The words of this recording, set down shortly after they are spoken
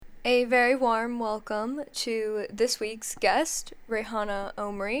A very warm welcome to this week's guest, Rehana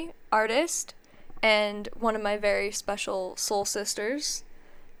Omri, artist, and one of my very special soul sisters.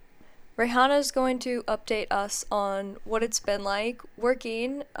 Rehana is going to update us on what it's been like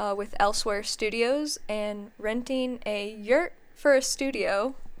working with Elsewhere Studios and renting a yurt for a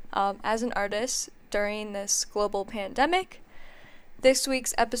studio as an artist during this global pandemic. This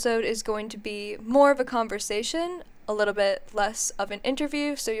week's episode is going to be more of a conversation, a little bit less of an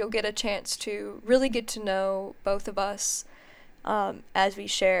interview, so you'll get a chance to really get to know both of us as we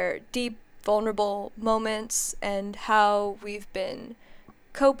share deep, vulnerable moments and how we've been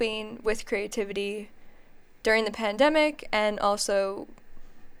coping with creativity during the pandemic and also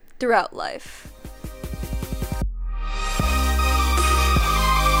throughout life.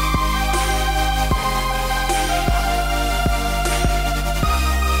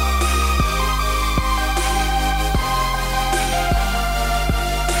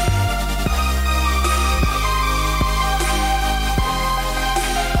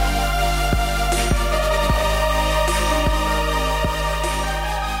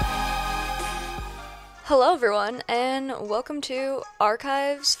 Hello, everyone, and welcome to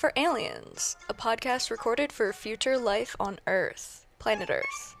Archives for Aliens, a podcast recorded for future life on Earth, planet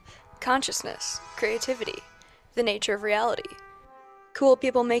Earth, consciousness, creativity, the nature of reality, cool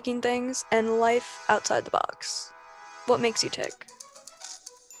people making things, and life outside the box. What makes you tick?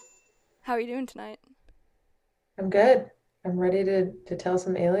 How are you doing tonight? I'm good. I'm ready to tell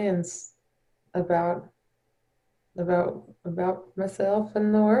some aliens about about myself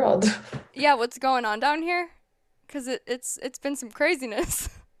and the world. Yeah, what's going on down here? Because it's been some craziness.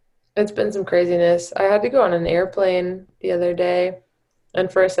 It's been some craziness. I had to go on an airplane the other day,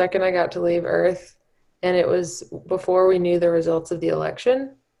 and for a second I got to leave Earth, and it was before we knew the results of the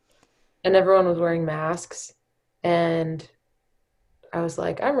election, and everyone was wearing masks, and I was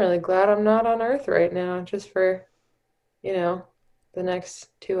like, I'm really glad I'm not on Earth right now, just for, you know, the next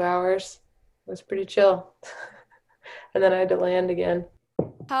 2 hours. It was pretty chill. And then I had to land again.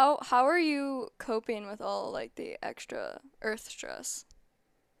 How are you coping with all like the extra Earth stress?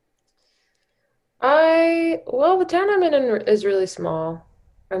 Well, the town I'm in is really small.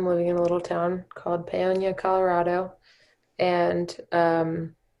 I'm living in a little town called Paonia, Colorado, and I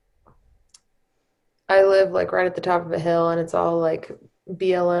live like right at the top of a hill, and it's all like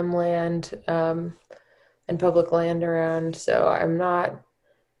BLM land and public land around. So I'm not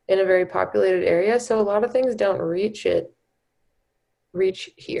in a very populated area, so a lot of things don't reach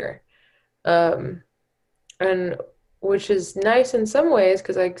here. Um, and which is nice in some ways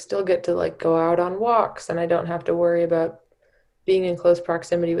because I still get to like go out on walks and I don't have to worry about being in close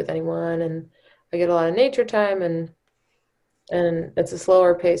proximity with anyone, and I get a lot of nature time, and it's a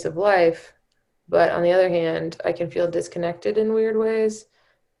slower pace of life. But on the other hand, I can feel disconnected in weird ways.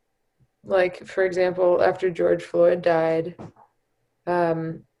 Like, for example, after George Floyd died,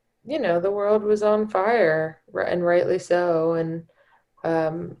 um, the world was on fire, and rightly so. And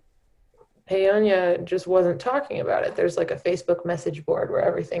um, Paonia just wasn't talking about it. There's like a Facebook message board where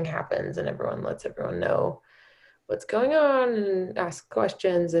everything happens and everyone lets everyone know what's going on and ask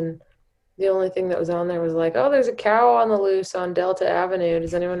questions. And the only thing that was on there was like, oh, there's a cow on the loose on Delta Avenue.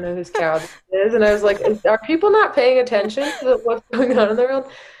 Does anyone know whose cow this is? And I was like, are people not paying attention to what's going on in the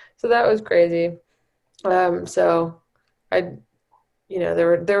world? So that was crazy. So I, there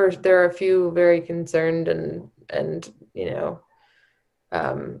were a few very concerned and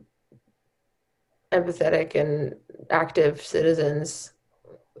um, empathetic and active citizens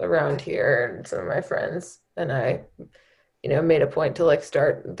around here, and some of my friends and I made a point to like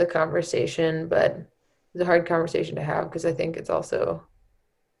start the conversation, but it's a hard conversation to have because I think it's also,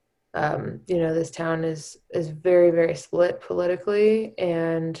 this town is very, very split politically,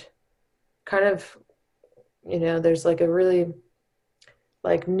 and kind of, there's like a really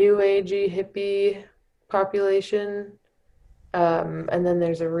like new agey hippie population, and then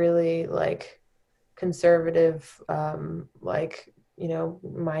there's a really like conservative, like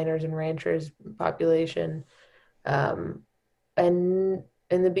miners and ranchers population. Um, and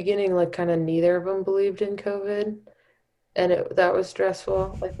in the beginning, like kind of neither of them believed in COVID, and that was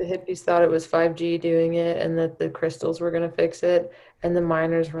stressful. Like the hippies thought it was 5G doing it, and that the crystals were gonna fix it, and the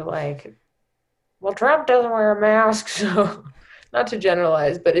miners were like, "Well, Trump doesn't wear a mask," so not to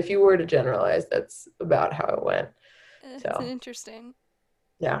generalize, but if you were to generalize, that's about how it went. It's So interesting.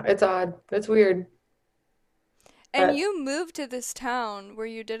 yeah, it's odd, it's weird, And but you moved to this town where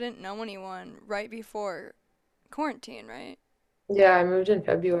you didn't know anyone right before quarantine, right? yeah, I moved in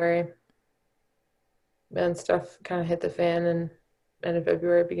February, and stuff kind of hit the fan in end of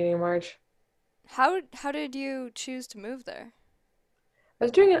February, beginning of March. How did you choose to move there? I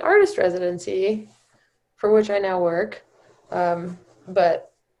was doing an artist residency for which I now work. Um,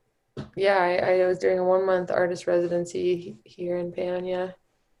 but yeah, I was doing a 1 month artist residency here in Paonia.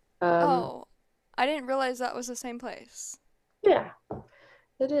 Um, Oh, I didn't realize that was the same place. yeah,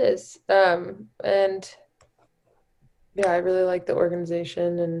 it is. And yeah, I really like the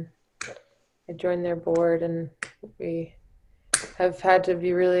organization and I joined their board and we have had to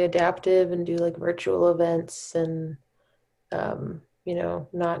be really adaptive and do like virtual events and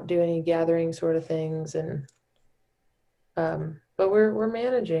not do any gathering sort of things and but we're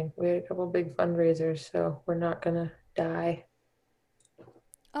managing. We had a couple big fundraisers, so we're not gonna die.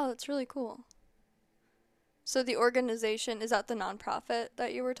 Oh, that's really cool. So the organization, is that the nonprofit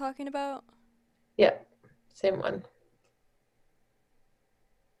that you were talking about? Yeah, same one.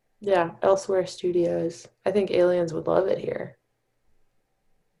 Yeah, Elsewhere Studios. I think aliens would love it here.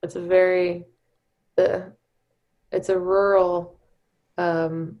 It's a very the it's a rural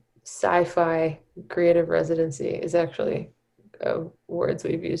sci-fi creative residency is actually words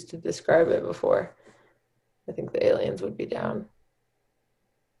we've used to describe it before. I think the aliens would be down.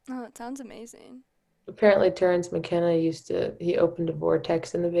 Oh, it sounds amazing. Apparently, Terrence McKenna he opened a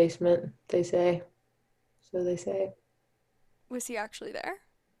vortex in the basement, they say. So they say. Was he actually there?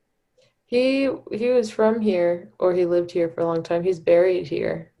 He was from here, or he lived here for a long time. He's buried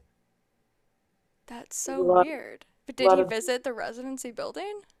here. That's There's so weird. But a did lot he of, visit the residency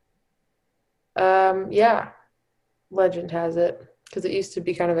building? yeah, legend has it. Because it used to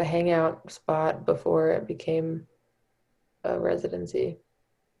be kind of a hangout spot before it became a residency.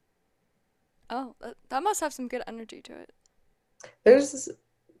 Oh, that must have some good energy to it. There's,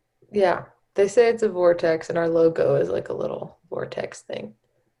 yeah, they say it's a vortex, and our logo is like a little vortex thing.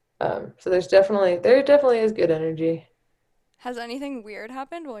 So there definitely is good energy. Has anything weird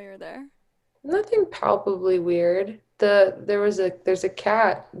happened while you're there? Nothing palpably weird. There's a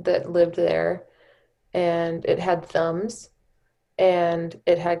cat that lived there, and it had thumbs, and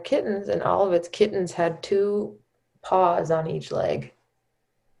it had kittens, and all of its kittens had two paws on each leg.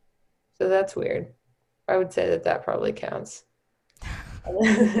 So that's weird. I would say that that probably counts.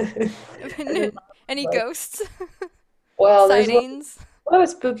 And then, Any like, ghosts? well, there's Sightings? a lot of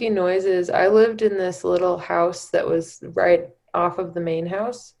spooky noises. I lived in this little house that was right off of the main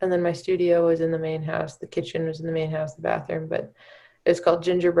house, and then my studio was in the main house. The kitchen was in the main house, the bathroom, but it's called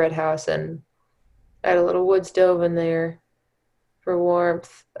Gingerbread House, and I had a little wood stove in there for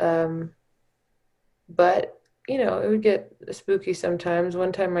warmth. But it would get spooky sometimes.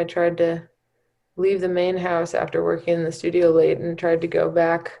 One time I tried to leave the main house after working in the studio late and tried to go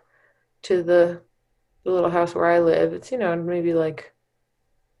back to the little house where I live. It's, maybe like,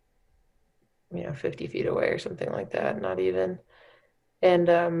 50 feet away or something like that, not even. And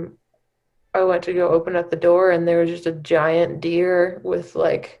I went to go open up the door and there was just a giant deer with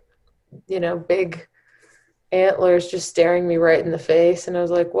like, big antlers just staring me right in the face. And I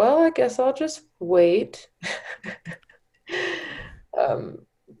was like, well, I guess I'll just wait. Um,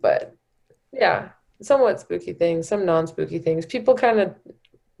 but yeah, somewhat spooky things, some non-spooky things. People kind of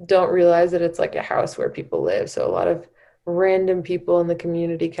don't realize that it's like a house where people live. So a lot of random people in the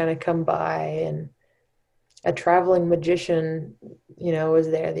community kind of come by, and a traveling magician, was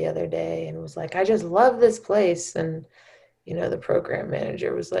there the other day and was like, I just love this place. And, the program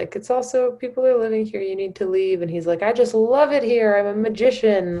manager was like, it's also people are living here, you need to leave. And he's like, I just love it here. I'm a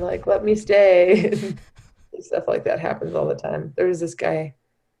magician. Like, let me stay. Stuff like that happens all the time. There's this guy,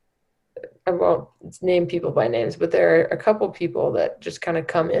 I won't name people by names, but there are a couple people that just kind of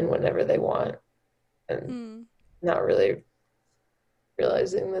come in whenever they want and Hmm. not really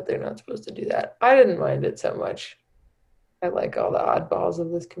realizing that they're not supposed to do that. I didn't mind it so much. I like all the oddballs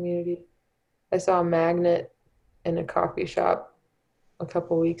of this community. I saw a magnet in a coffee shop a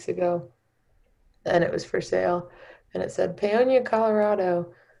couple weeks ago, and it was for sale. And it said, Paonia,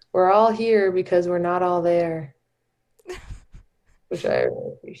 Colorado. We're all here because we're not all there, which I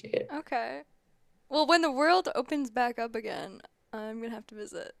really appreciate. Okay. Well, when the world opens back up again, I'm gonna have to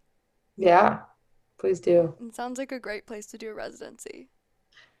visit. Yeah, please do. It sounds like a great place to do a residency.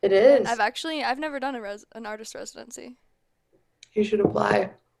 It And is. I've never done an artist residency. You should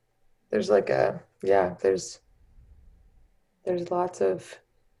apply. There's like yeah, there's lots of,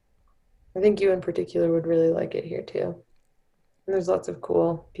 I think you in particular would really like it here too. And there's lots of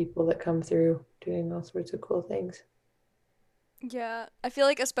cool people that come through doing all sorts of cool things. Yeah, I feel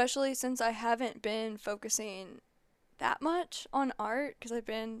like especially since I haven't been focusing that much on art because I've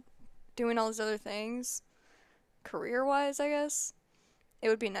been doing all these other things career-wise, I guess. It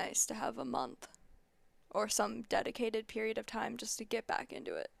would be nice to have a month or some dedicated period of time just to get back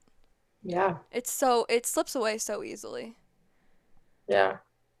into it. Yeah, It slips away so easily. Yeah,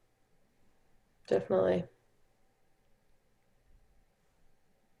 definitely.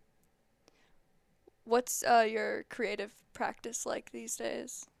 What's your creative practice like these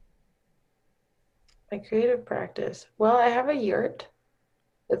days? My creative practice. Well, I have a yurt.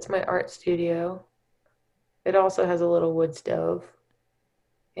 That's my art studio. It also has a little wood stove.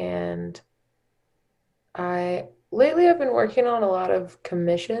 And I lately I've been working on a lot of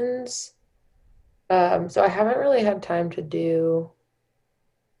commissions. So I haven't really had time to do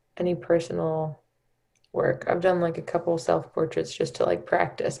any personal work. I've done like a couple self-portraits just to like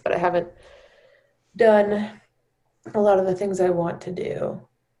practice, but I haven't done a lot of the things I want to do.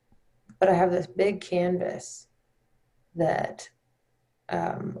 But I have this big canvas that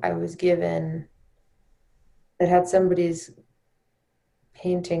I was given that had somebody's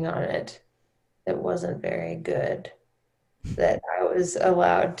painting on it that wasn't very good that I was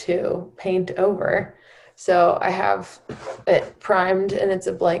allowed to paint over. So I have it primed and it's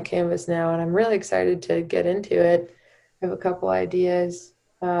a blank canvas now, and I'm really excited to get into it. I have a couple ideas.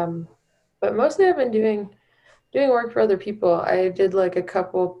 Um, but mostly I've been doing work for other people. I did like a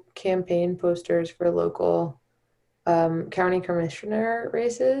couple campaign posters for local county commissioner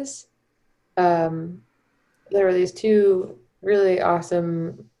races. Um, there were these two really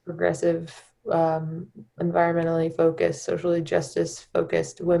awesome, progressive, um, environmentally focused, socially justice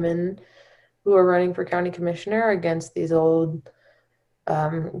focused women who were running for county commissioner against these old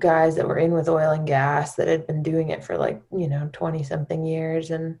guys that were in with oil and gas that had been doing it for like, 20 something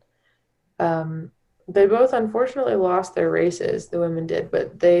years. And um, they both unfortunately lost their races, the women did,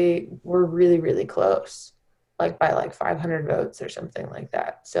 but they were really, really close, like by like 500 votes or something like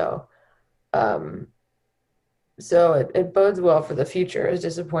that. Um, so it bodes well for the future. It's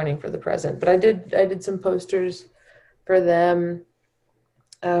disappointing for the present. But I did some posters for them,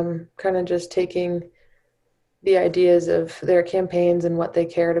 kind of just taking the ideas of their campaigns and what they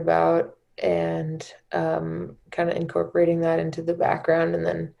cared about and kind of incorporating that into the background and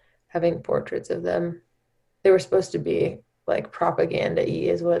then having portraits of them. They were supposed to be like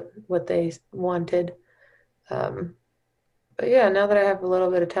propaganda-y is what they wanted. Um, but yeah, now that I have a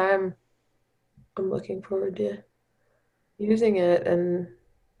little bit of time, I'm looking forward to using it and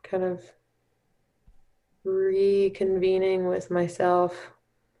kind of reconvening with myself.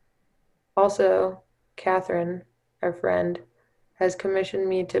 Also, Catherine, our friend, has commissioned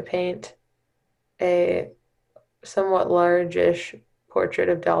me to paint a somewhat largish portrait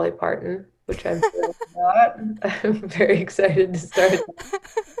of Dolly Parton, which I'm thrilled about. I'm very excited to start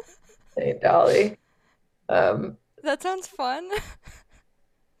St. Dolly. Um, That sounds fun.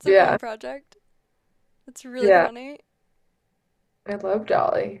 It's a yeah, fun project. It's really yeah, funny. I love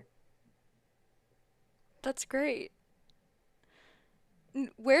Dolly. That's great.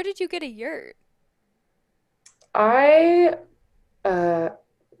 Where did you get a yurt? I uh,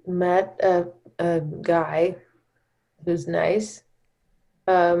 met a guy who's nice,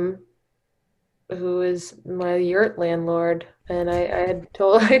 um, who is my yurt landlord, and I had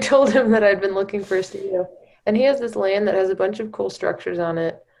told I told him that I'd been looking for a studio, and he has this land that has a bunch of cool structures on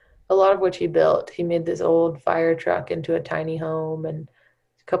it, a lot of which he built. He made this old fire truck into a tiny home, and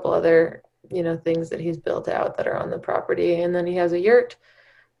a couple other things that he's built out that are on the property, and then he has a yurt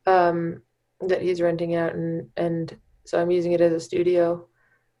um, that he's renting out, and so I'm using it as a studio,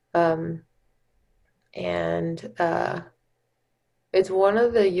 um, and it's one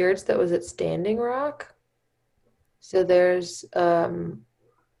of the yurts that was at Standing Rock. So there's a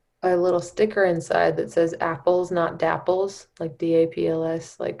little sticker inside that says apples, not dapples, like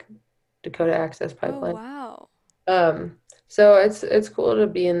DAPLS, like Dakota Access Oh, Pipeline. wow. Um, so it's cool to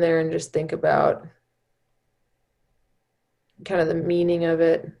be in there and just think about kind of the meaning of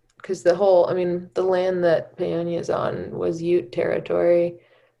it. Because I mean, the land that Paonia is on was Ute territory,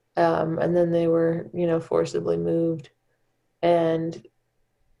 and then they were, forcibly moved. And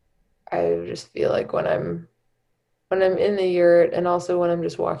I just feel like when I'm in the yurt and also when I'm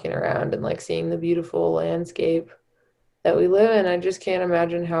just walking around and like seeing the beautiful landscape that we live in, I just can't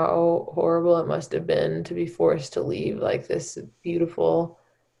imagine how horrible it must have been to be forced to leave like this beautiful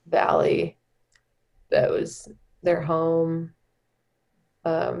valley that was their home.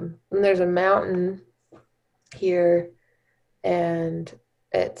 And there's a mountain here, and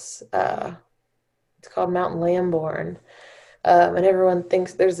it's uh, it's called Mount Lamborn. And everyone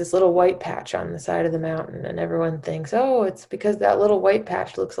thinks there's this little white patch on the side of the mountain, and everyone thinks, oh, it's because that little white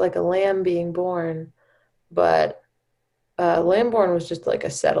patch looks like a lamb being born. But Lamborn was just like a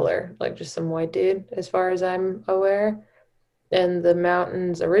settler, like just some white dude, as far as I'm aware. And the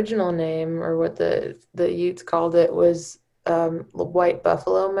mountain's original name, or what the Utes called it, was White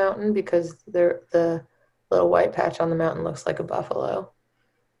Buffalo Mountain because the little white patch on the mountain looks like a buffalo.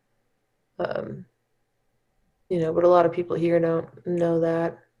 Um, but a lot of people here don't know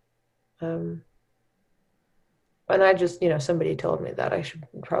that. Um, and I just, somebody told me that I should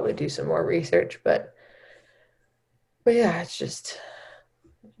probably do some more research, but yeah, it's just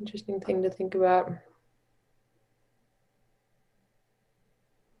an interesting thing to think about.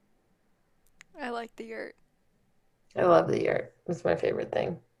 I like the yurt. I love the yurt. It's my favorite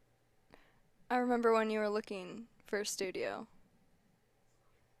thing. I remember when you were looking for a studio.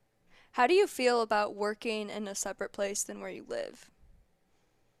 How do you feel about working in a separate place than where you live?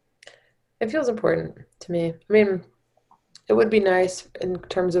 It feels important to me. I mean, it would be nice in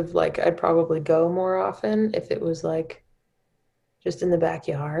terms of like I'd probably go more often if it was like just in the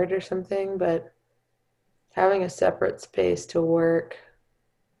backyard or something, but having a separate space to work,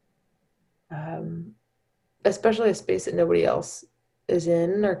 um, especially a space that nobody else is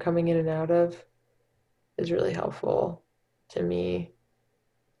in or coming in and out of, is really helpful to me.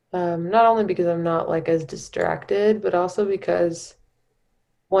 Not only because I'm not like as distracted, but also because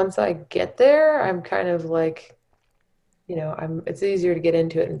once I get there, I'm kind of like, it's easier to get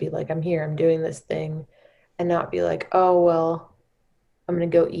into it and be like, I'm here, I'm doing this thing, and not be like, oh, well, I'm gonna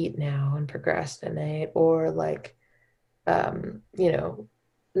go eat now and procrastinate, or like, you know,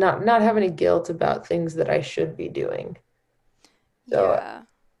 not have any guilt about things that I should be doing. So Yeah.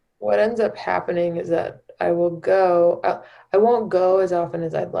 what ends up happening is that I won't go as often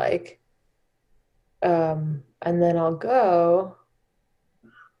as I'd like, and then I'll go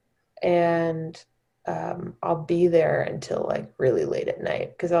and I'll be there until like really late at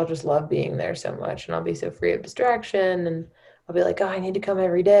night because I'll just love being there so much and I'll be so free of distraction and I'll be like, oh, I need to come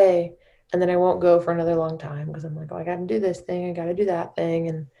every day. And then I won't go for another long time because I'm like, oh, I got to do this thing, I got to do that thing.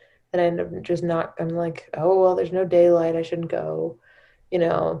 And then I end up just not, I'm like, oh, well, there's no daylight, I shouldn't go, you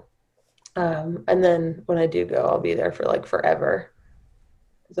know. And then when I do go, I'll be there for like forever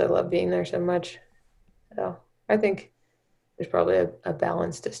because I love being there so much. So I think there's probably a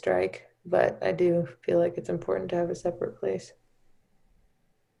balance to strike, but I do feel like it's important to have a separate place.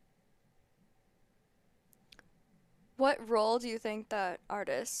 What role do you think that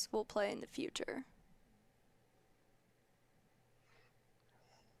artists will play in the future?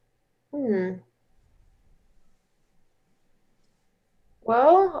 Hmm.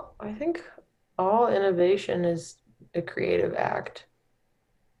 Well, I think all innovation is a creative act,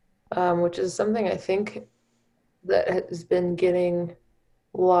 which is something I think that has been getting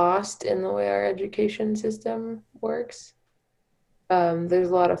lost in the way our education system works. There's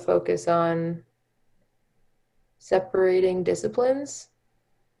a lot of focus on separating disciplines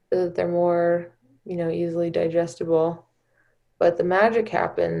so that they're more, easily digestible. But the magic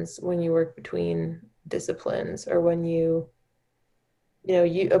happens when you work between disciplines or when you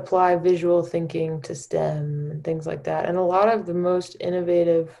apply visual thinking to STEM and things like that. And a lot of the most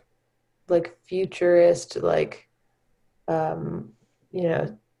innovative, like futurist, like, um, you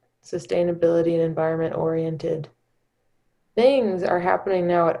know, sustainability and environment oriented things are happening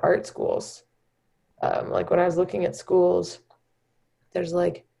now at art schools. Like when I was looking at schools, there's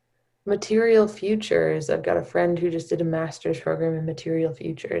like material futures. I've got a friend who just did a master's program in material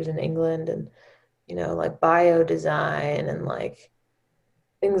futures in England and, like bio design and like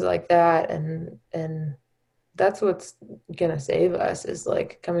things like that. And that's what's gonna save us is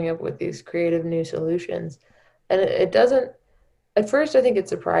like coming up with these creative new solutions. And it doesn't, at first, I think it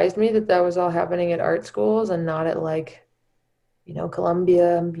surprised me that that was all happening at art schools and not at like,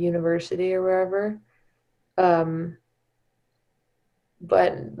 Columbia University or wherever. Um,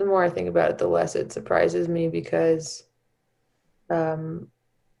 but the more I think about it, the less it surprises me because um,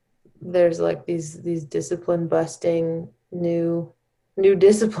 there's like these discipline busting new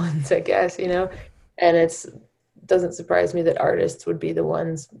disciplines, I guess, and it's doesn't surprise me that artists would be the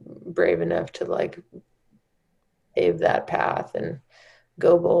ones brave enough to like pave that path and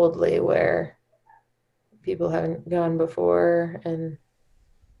go boldly where people haven't gone before and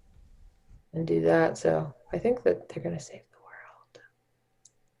do that. So I think that they're gonna save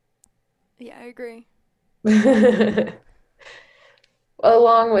Yeah, I agree. the world.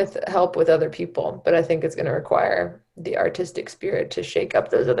 Along with help with other people, but I think it's gonna require the artistic spirit to shake up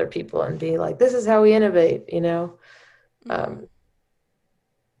those other people and be like, this is how we innovate. Mm-hmm. Um,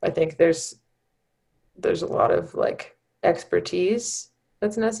 I think there's a lot of like expertise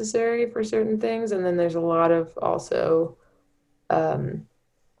that's necessary for certain things, and then there's a lot of also um,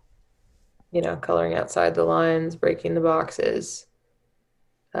 coloring outside the lines, breaking the boxes,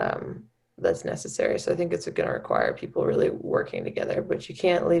 um, that's necessary. So I think it's going to require people really working together, but you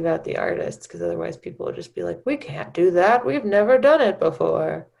can't leave out the artists because otherwise people will just be like, we can't do that. We've never done it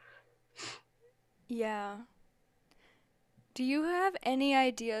before. Yeah. Do you have any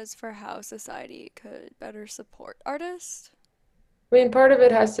ideas for how society could better support artists? I mean, part of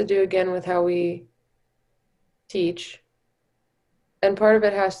it has to do again with how we teach, and part of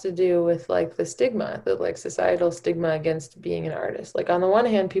it has to do with like the stigma, the like societal stigma against being an artist. Like on the one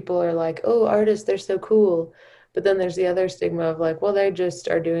hand, people are like, "Oh, artists, they're so cool." But then there's the other stigma of like, well, they just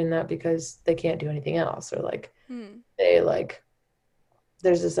are doing that because they can't do anything else, or like Hmm. they like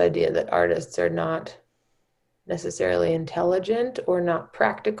there's this idea that artists are not necessarily intelligent or not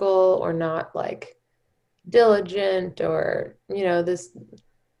practical or not like diligent or this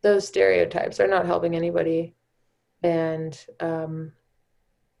those stereotypes are not helping anybody. And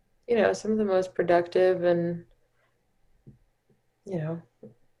some of the most productive and you know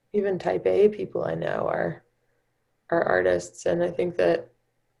even type A people I know are artists. And I think that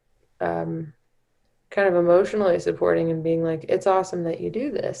um, kind of emotionally supporting and being like, it's awesome that you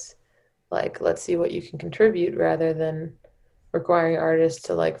do this, like let's see what you can contribute, rather than requiring artists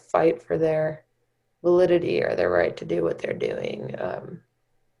to like fight for their validity or their right to do what they're doing,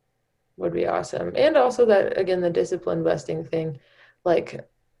 would be awesome. And also that again, the discipline busting thing, like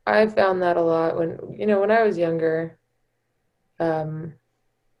I found that a lot when I was younger. um,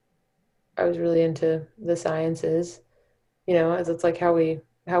 I was really into the sciences, as it's like how we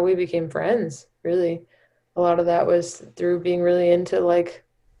became friends, really. A lot of that was through being really into like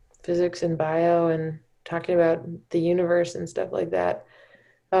physics and bio and talking about the universe and stuff like that.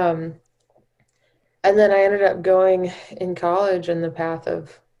 Um, and then I ended up going in college in the path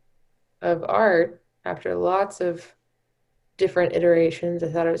of art after lots of different iterations. I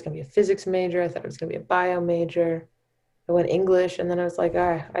thought I was going to be a physics major. I thought I was going to be a bio major. I went English, and then I was like,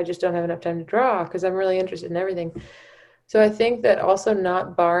 I just don't have enough time to draw because I'm really interested in everything. So I think that also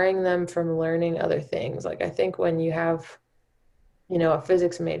not barring them from learning other things. Like I think when you have, a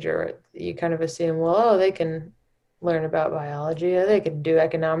physics major, you kind of assume, well, oh, they can learn about biology, or they can do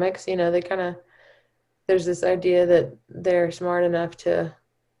economics. They kind of there's this idea that they're smart enough to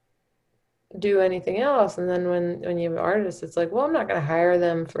do anything else. And then when you have artists, it's like, well, I'm not going to hire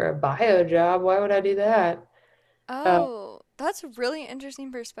them for a bio job. Why would I do that? Uh, Oh, that's a really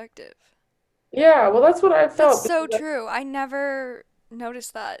interesting perspective. yeah, well, that's what I That's felt so because true. I never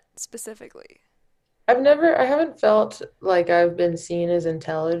noticed that specifically. I haven't felt like I've been seen as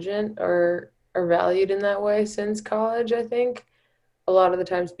intelligent or valued in that way since college. I think a lot of the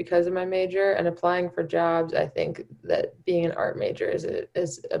times because of my major and applying for jobs, I think that being an art major is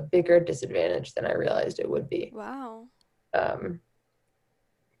a bigger disadvantage than I realized it would be. Wow. Um,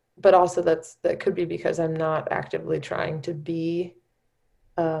 but also that could be because I'm not actively trying to be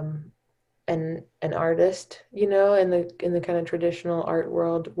um, an artist, in the kind of traditional art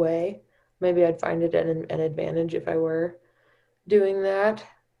world way. Maybe I'd find it an advantage if I were doing that.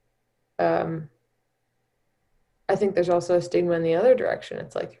 Um, I think there's also a stigma in the other direction.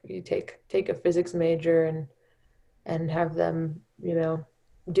 It's like if you take a physics major and have them,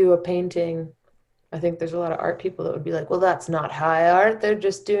 do a painting. I think there's a lot of art people that would be like, well, that's not high art. They're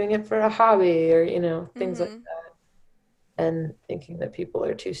just doing it for a hobby, or things like Mm-hmm. that. And thinking that people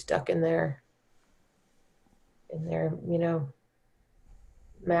are too stuck in their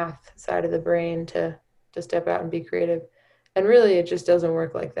math side of the brain to step out and be creative. And really, it just doesn't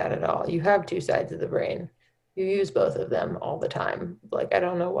work like that at all. You have two sides of the brain. You use both of them all the time. Like, I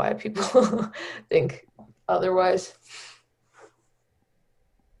don't know why people think otherwise.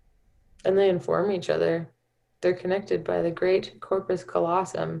 And they inform each other. They're connected by the great corpus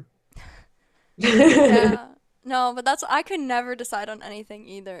callosum. Yeah. No, but that's I could never decide on anything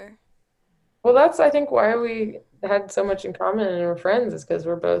either. Well, that's, I think, why we had so much in common and we're friends, is because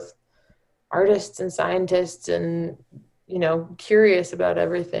we're both artists and scientists and, curious about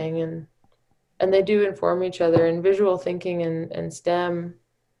everything. And they do inform each other. And visual thinking and STEM,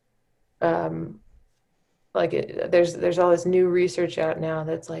 um, like there's all this new research out now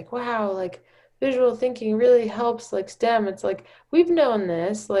that's like, wow, like visual thinking really helps like STEM. It's like we've known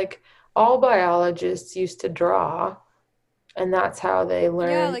this, like all biologists used to draw, and that's how they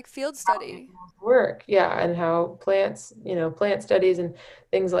Yeah, learn like field how study. animals work. Yeah, and how plants, plant studies and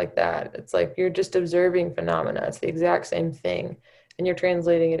things like that. It's like you're just observing phenomena. It's the exact same thing, and you're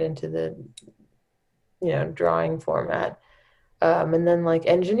translating it into the, drawing format. And then like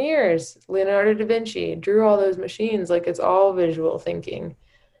engineers, Leonardo da Vinci drew all those machines. Like it's all visual thinking.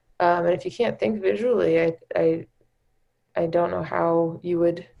 And if you can't think visually, I don't know how you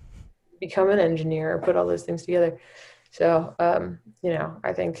would become an engineer or put all those things together. So,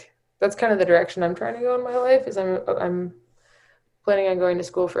 I think that's kind of the direction I'm trying to go in my life. Is I'm planning on going to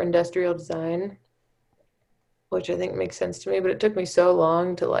school for industrial design, which I think makes sense to me. But it took me so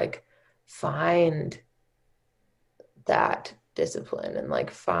long to like find that discipline and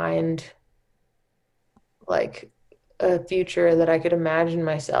like find like a future that I could imagine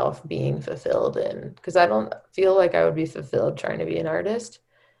myself being fulfilled in. Because I don't feel like I would be fulfilled trying to be an artist.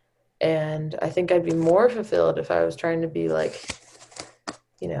 And I think I'd be more fulfilled if I was trying to be like,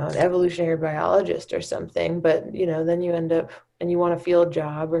 an evolutionary biologist or something. But, then you end up and you want a field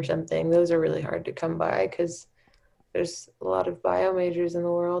job or something. Those are really hard to come by because there's a lot of bio majors in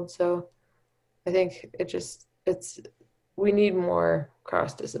the world. So I think we need more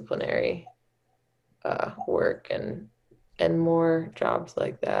cross-disciplinary work and more jobs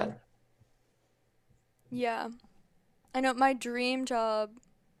like that. Yeah. I know my dream job,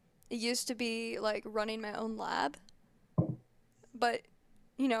 it used to be like running my own lab, but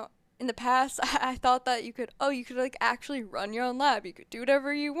you know, in the past I thought that you could like actually run your own lab. You could do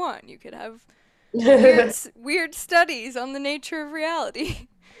whatever you want. You could have weird studies on the nature of reality.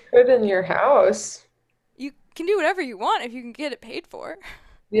 Put in your house. You can do whatever you want if you can get it paid for.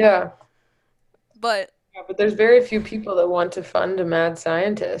 Yeah. But Yeah, but there's very few people that want to fund a mad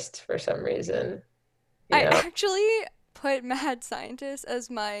scientist for some reason, you I know? actually put mad scientist as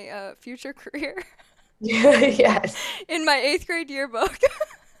my future career Yeah, yes. in my 8th grade yearbook.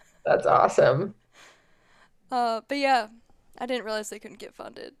 That's awesome. But yeah, I didn't realize they couldn't get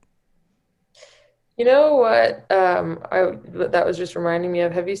funded. You know what, that was just reminding me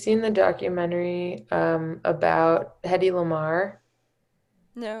of, have you seen the documentary about Hedy Lamarr?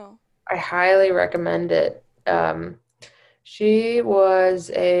 No. I highly recommend it. She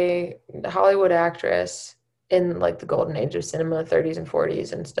was a Hollywood actress in like the golden age of cinema, 30s and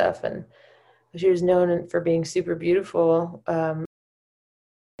 40s and stuff, and she was known for being super beautiful.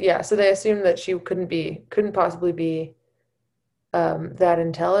 Yeah, so they assumed that she couldn't possibly be that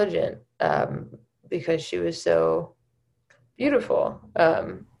intelligent because she was so beautiful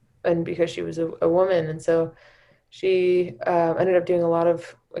and because she was a woman. And so she ended up doing a lot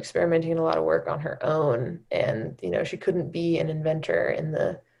of experimenting and a lot of work on her own. And, she couldn't be an inventor in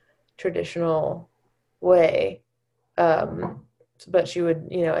the traditional way. Um, but she would,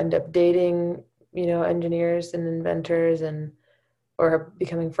 end up dating, engineers and inventors and or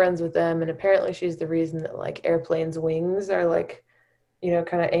becoming friends with them. And apparently she's the reason that like airplanes' wings are like,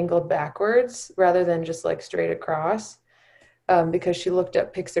 kind of angled backwards rather than just like straight across. Because she looked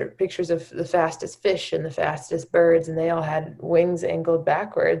up pictures of the fastest fish and the fastest birds, and they all had wings angled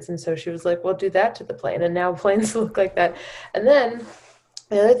backwards. And so she was like, well, do that to the plane. And now planes look like that. And then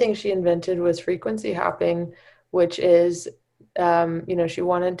the other thing she invented was frequency hopping, which is, she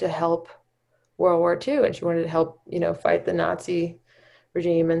wanted to help World War II and she wanted to help, fight the Nazi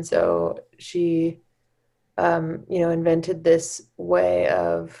regime. And so she, invented this way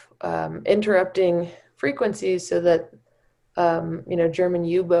of interrupting frequencies so that, German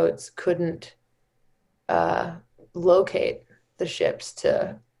U-boats couldn't uh, locate the ships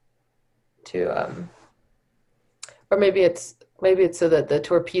to or maybe it's so that the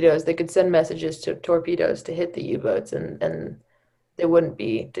torpedoes they could send messages to torpedoes to hit the U-boats and they wouldn't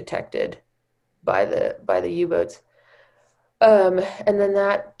be detected by the U-boats. And then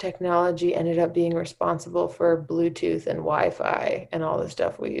that technology ended up being responsible for Bluetooth and Wi-Fi and all the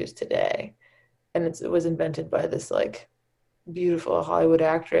stuff we use today. And it was invented by this like beautiful Hollywood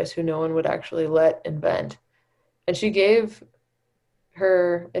actress who no one would actually let invent. And she gave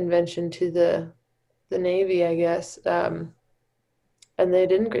her invention to the Navy, I guess. And they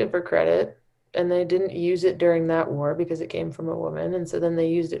didn't give her credit, and they didn't use it during that war because it came from a woman. And so then they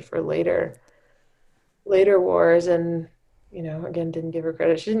used it for later wars, and again, didn't give her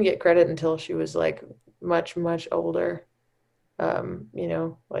credit. She didn't get credit until she was like much, much older.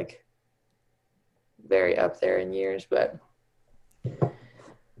 Like very up there in years, but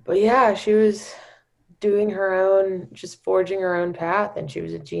yeah, she was doing her own, just forging her own path, and she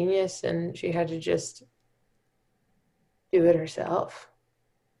was a genius, and she had to just do it herself.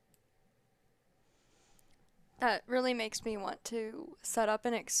 That really makes me want to set up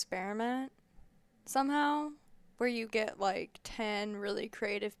an experiment somehow where you get like 10 really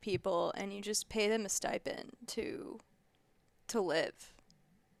creative people and you just pay them a stipend to live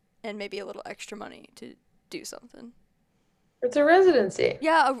and maybe a little extra money to do something. It's a residency.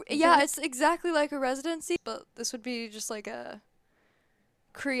 Yeah, It's a, yeah, it's exactly like a residency, but this would be just like a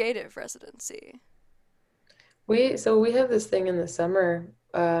creative residency. we have this thing in the summer.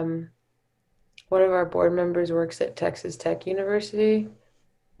 One of our board members works at Texas Tech University,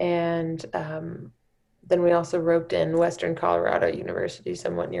 and then we also roped in Western Colorado University,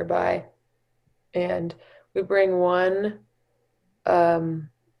 somewhat nearby, and we bring one um,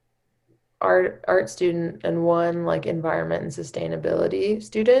 art student and one like environment and sustainability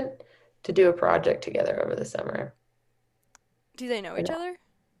student to do a project together over the summer. Do they know And each other?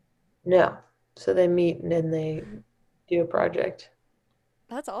 no, so they meet and then they do a project.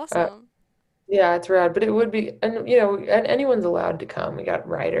 That's Uh, awesome. yeah, it's rad, but it would be, and and anyone's allowed to come. We got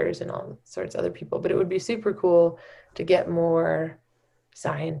writers and all sorts of other people, but it would be super cool to get more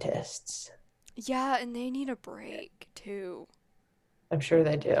scientists. Yeah, and they need a break too. I'm sure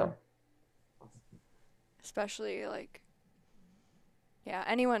they do. Especially like, yeah,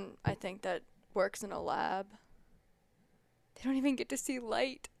 anyone I think that works in a lab, they don't even get to see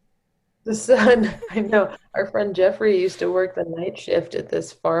light. The sun, I know. Our friend Jeffrey used to work the night shift at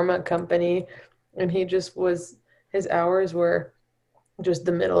this pharma company, and his hours were just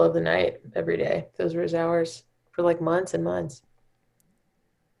the middle of the night every day. Those were his hours for like months and months.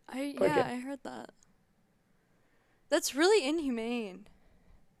 Poor Yeah, Jeff. I heard that. That's really inhumane.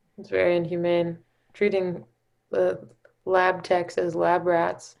 It's very inhumane. Treating the lab techs as lab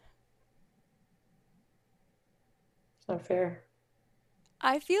rats. It's not fair.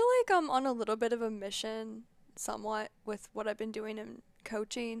 I feel like I'm on a little bit of a mission, somewhat, with what I've been doing in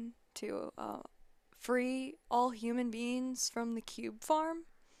coaching to free all human beings from the cube farm.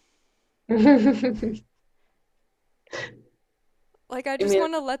 You Like, I just mean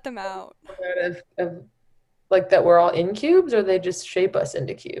want to let them out. of like that we're all in cubes, or they just shape us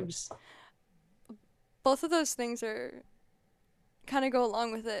into cubes? Both of those things are kind of go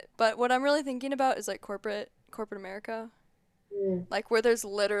along with it. But what I'm really thinking about is like corporate America, Mm. like where there's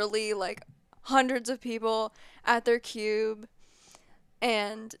literally like hundreds of people at their cube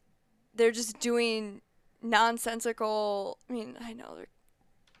and they're just doing nonsensical. I mean, I know they're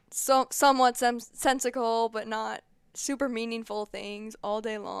somewhat sensical, but not super meaningful things all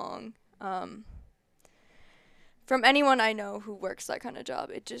day long. From anyone I know who works that kind of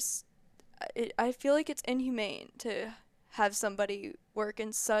job, I feel like it's inhumane to have somebody work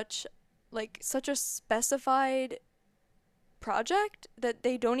in such a specified project that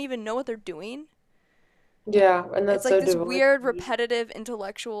they don't even know what they're doing. Yeah, and It's that's like so this devoid. weird repetitive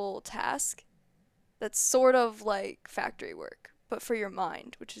intellectual task that's sort of like factory work, but for your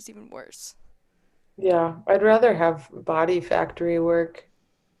mind, which is even worse. Yeah, I'd rather have body factory work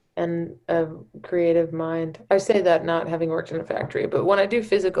and a creative mind. I say that not having worked in a factory, but when I do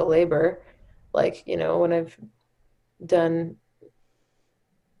physical labor, like, when I've done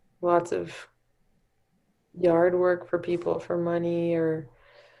lots of yard work for people for money or,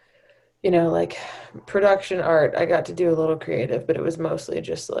 like production art, I got to do a little creative, but it was mostly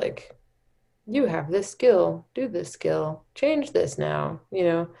just like, you have this skill, do this skill, change this now.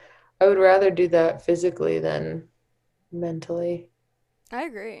 I would rather do that physically than mentally. I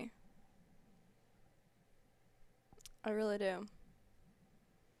agree. I really do.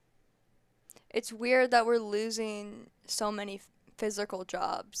 It's weird that we're losing so many physical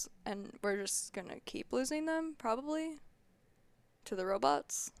jobs and we're just going to keep losing them probably to the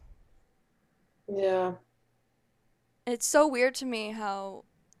robots. Yeah. It's so weird to me how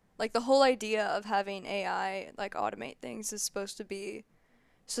like the whole idea of having AI like automate things is supposed to be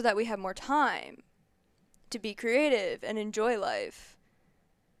so that we have more time to be creative and enjoy life.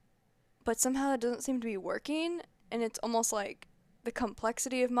 But somehow it doesn't seem to be working and it's almost like the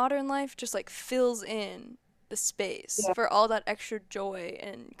complexity of modern life just like fills in the space Yeah, for all that extra joy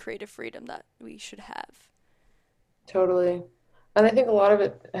and creative freedom that we should have. totally. And I think a lot of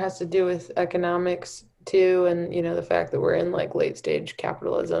it has to do with economics too, and the fact that we're in like late stage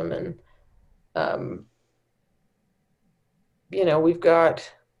capitalism and um, we've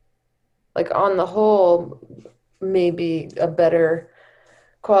got like on the whole maybe a better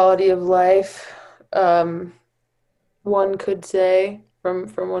quality of life, um, one could say from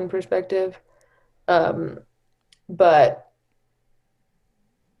one perspective. Um, but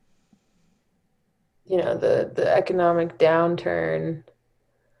the economic downturn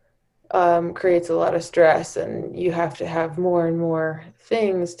creates a lot of stress, and you have to have more and more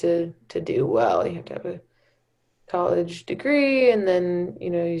things to do well. You have to have a college degree, and then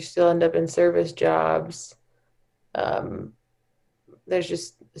you still end up in service jobs. Um, there's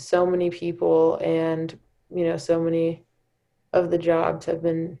just so many people, and so many of the jobs have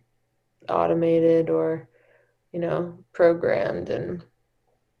been automated or programmed, and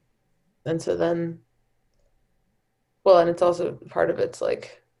so then well, and it's also part of it's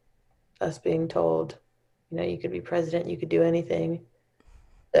like us being told, you could be president, you could do anything,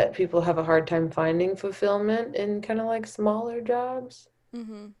 that people have a hard time finding fulfillment in kind of like smaller jobs,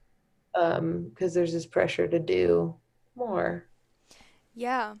 Mhm. because there's this pressure to do more.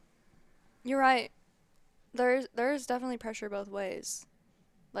 Yeah, you're right. There's definitely pressure both ways.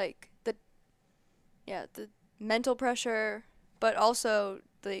 Like the mental pressure, but also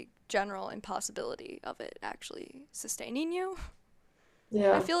the general impossibility of it actually sustaining you.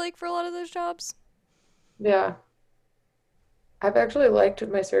 I Yeah. feel like for a lot of those jobs. Yeah. I've actually liked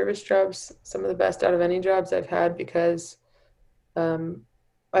my service jobs some of the best out of any jobs I've had because um,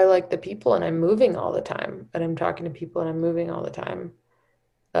 I like the people and I'm moving all the time and I'm talking to people and I'm moving all the time.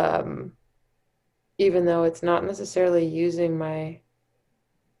 Um, Even though it's not necessarily using my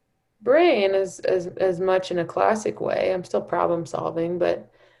brain as much in a classic way. I'm still problem solving,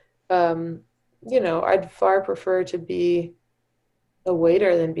 but um, I'd far prefer to be a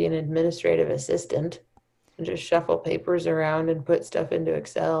waiter than be an administrative assistant and just shuffle papers around and put stuff into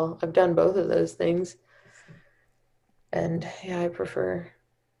Excel. I've done both of those things, and yeah, I prefer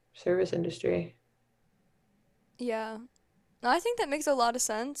service industry. Yeah. No, I think that makes a lot of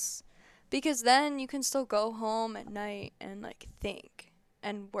sense because then you can still go home at night and like think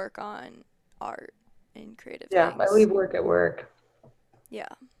and work on art and creative Yeah, I things. leave work at work, Yeah.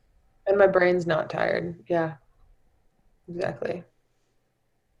 and my brain's not tired. Yeah, exactly.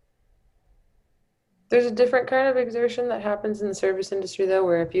 There's a different kind of exertion that happens in the service industry, though,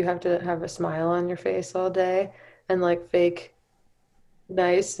 where if you have to have a smile on your face all day and like fake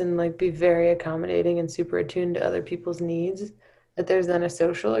nice and like be very accommodating and super attuned to other people's needs, that there's then a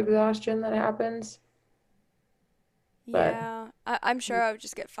social exhaustion that happens. But Yeah. I'm sure I would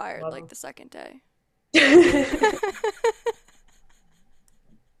just get fired like Wow. the second day.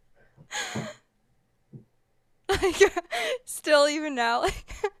 Like, still, even now, like,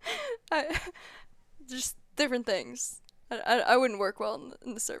 I, just different things. I wouldn't work well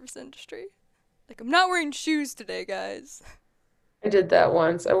in the service industry. Like, I'm not wearing shoes today, guys. I did that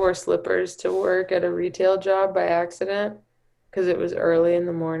once. I wore slippers to work at a retail job by accident because it was early in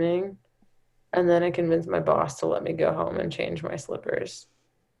the morning. And then I convinced my boss to let me go home and change my slippers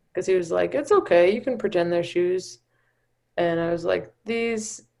because he was like, it's okay, you can pretend they're shoes. And I was like,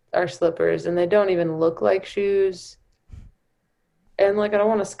 these are slippers and they don't even look like shoes. And like, I don't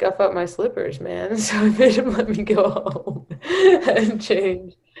want to scuff up my slippers, man. So I made him let me go home and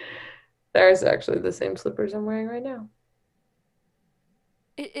change. There's actually the same slippers I'm wearing right now.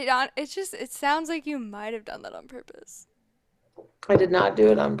 It's just it sounds like you might have done that on purpose. I did not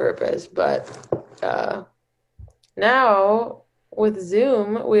do it on purpose, but uh, now with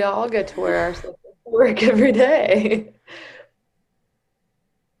Zoom, we all get to wear our slippers to work every day.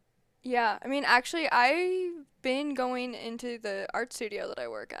 Yeah, I mean, actually, I've been going into the art studio that I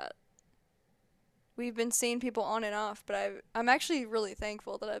work at. We've been seeing people on and off, but I'm actually really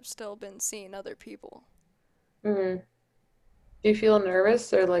thankful that I've still been seeing other people. Mm. Do you feel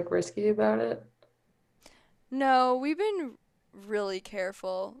nervous or like risky about it? No, we've been really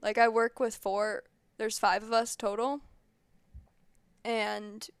careful. Like I work with there's five of us total,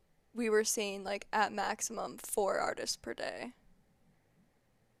 and we were seeing like at maximum four artists per day.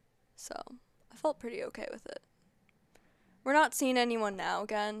 So I felt pretty okay with it. We're not seeing anyone now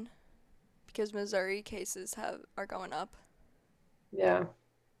again because Missouri cases have are going up. Yeah,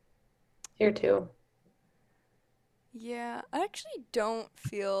 here too. Yeah, I actually don't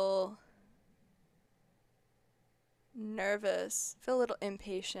feel nervous. I feel a little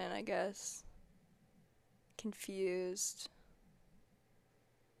impatient, I guess. Confused.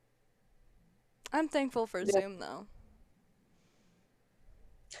 I'm thankful for Yeah. Zoom though.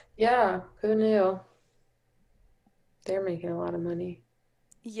 Yeah, who knew? They're making a lot of money.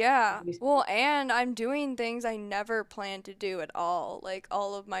 Yeah. Well, and I'm doing things I never planned to do at all. Like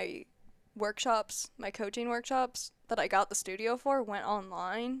all of my workshops, my coaching workshops that I got the studio for went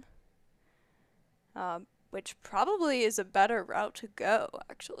online, which probably is a better route to go,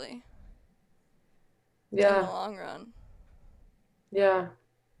 actually, in the Yeah, long run. yeah.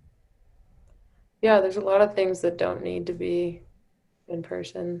 Yeah, there's a lot of things that don't need to be in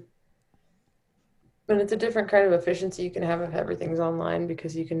person. And it's a different kind of efficiency you can have if everything's online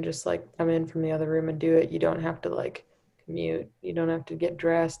because you can just like come in from the other room and do it. You don't have to like commute. You don't have to get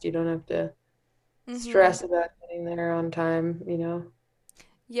dressed. You don't have to Mhm. stress about getting there on time, you know?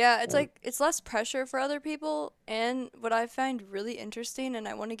 Yeah, it's Um, like it's less pressure for other people, and what I find really interesting, and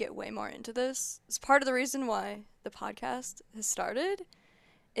I want to get way more into this, is part of the reason why the podcast has started,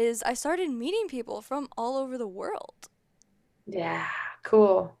 is I started meeting people from all over the world. yeah,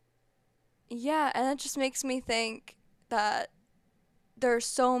 cool. Yeah, and that just makes me think that there are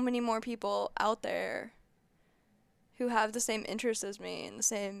so many more people out there who have the same interests as me and the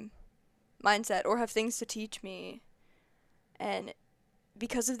same mindset or have things to teach me. And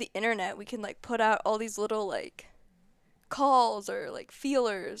because of the internet, we can like put out all these little like calls or like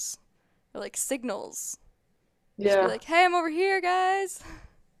feelers or like signals. Just be Yeah, like, "Hey, I'm over here, guys."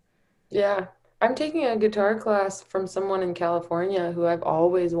 yeah. I'm taking a guitar class from someone in California who I've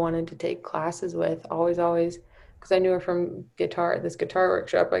always wanted to take classes with, always, because I knew her from this guitar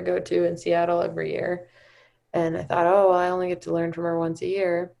workshop I go to in Seattle every year. And I thought, oh, well, I only get to learn from her once a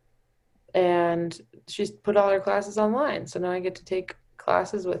year. And she's put all her classes online. So now I get to take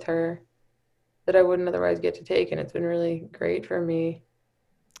classes with her that I wouldn't otherwise get to take. And it's been really great for me.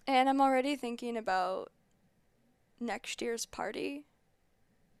 And I'm already thinking about next year's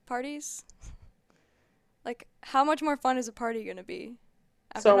parties. Like, how much more fun is a party gonna be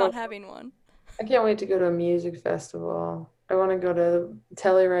after So not much. having one? I can't wait to go to a music festival. I want to go to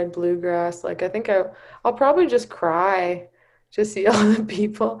Telluride Bluegrass. Like, I'll probably just cry to see all the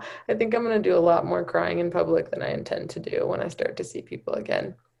people. I think I'm going to do a lot more crying in public than I intend to do when I start to see people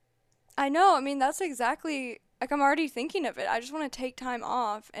again. I know, I mean, that's exactly like I'm already thinking of it. I just want to take time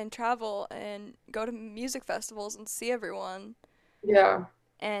off and travel and go to music festivals and see everyone Yeah.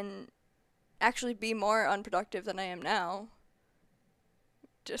 and actually be more unproductive than I am now.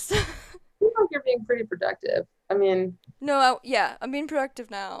 Just I feel like you're being pretty productive. I mean, no, yeah, I'm being productive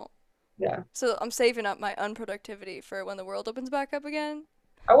now. yeah. So I'm saving up my unproductivity for when the world opens back up again.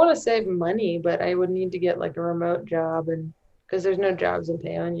 I want to save money, but I would need to get like a remote job and because there's no jobs in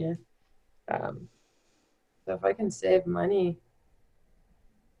Paonia. Um, so if I can save money,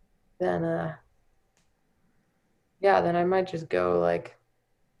 then yeah, then I might just go like,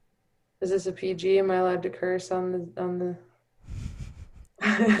 is this a PG? Am I allowed to curse on the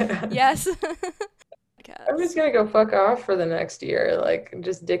Yes. I'm just Cats. gonna go fuck off for the next year, like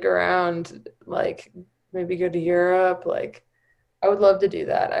just dick around, like maybe go to Europe. Like I would love to do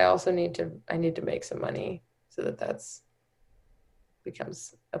that. I need to make some money so that that's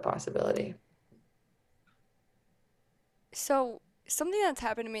becomes a possibility. So, something that's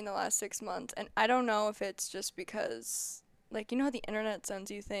happened to me in the last 6 months, and I don't know if it's just because, like, you know how the internet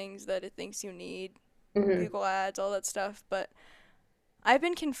sends you things that it thinks you need, Hmm. Google ads, all that stuff, but I've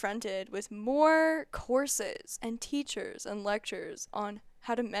been confronted with more courses and teachers and lectures on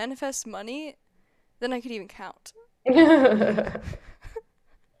how to manifest money than I could even count. I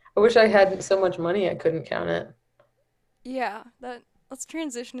wish I had so much money I couldn't count it. Yeah, that let's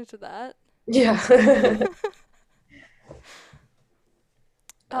transition into that. Yeah.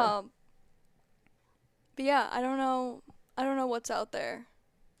 Yeah. Um, but yeah, I don't know what's out there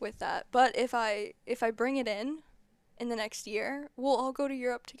with that. But if I bring it in the next year, we'll all go to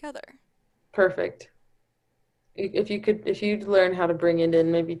Europe together. Perfect. If you'd learn how to bring it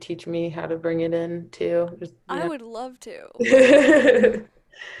in, maybe teach me how to bring it in too. Just, I would love to. that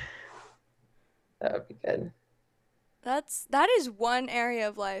would be good. That is one area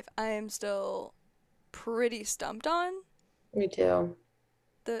of life I am still pretty stumped on. Me too.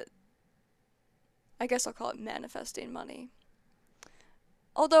 The I guess I'll call it manifesting money.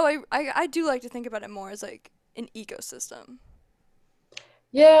 Although I do like to think about it more as like an ecosystem,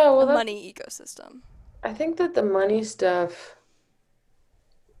 Yeah, a well, money ecosystem. I think that the money stuff,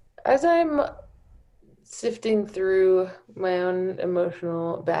 as I'm sifting through my own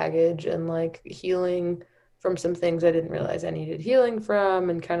emotional baggage and like healing from some things I didn't realize I needed healing from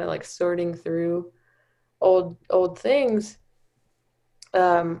and kind of like sorting through old things,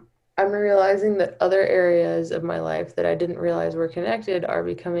 I'm realizing that other areas of my life that I didn't realize were connected are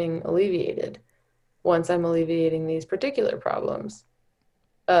becoming alleviated once I'm alleviating these particular problems.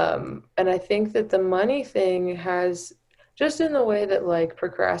 And I think that the money thing has just in the way that like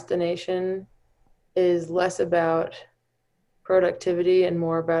procrastination is less about productivity and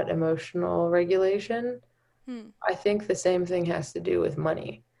more about emotional regulation. Hmm. I think the same thing has to do with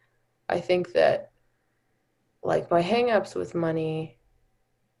money. I think that like my hangups with money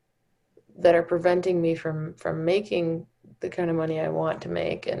that are preventing me from making the kind of money I want to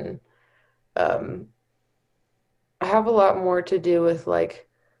make and um, I have a lot more to do with like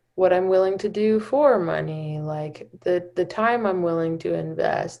what I'm willing to do for money, like the time I'm willing to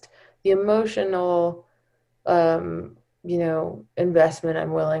invest, the emotional investment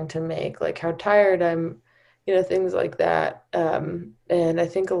I'm willing to make, like how tired I'm, things like that. And I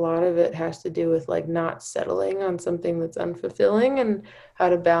think a lot of it has to do with like not settling on something that's unfulfilling and how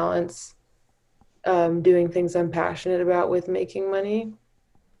to balance doing things I'm passionate about with making money.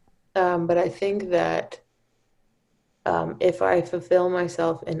 But I think that if I fulfill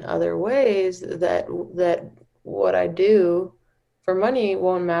myself in other ways, that what I do for money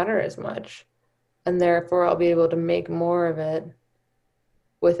won't matter as much, and therefore I'll be able to make more of it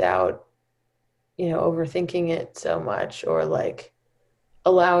without, overthinking it so much or like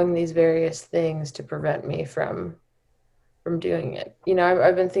allowing these various things to prevent me from doing it.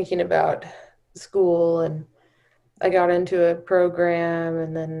 I've been thinking about school and I got into a program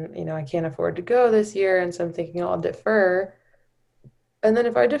and then, I can't afford to go this year. And so I'm thinking I'll defer. And then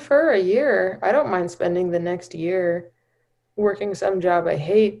if I defer a year, I don't mind spending the next year working some job I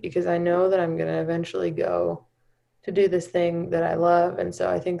hate because I know that I'm going to eventually go to do this thing that I love. And so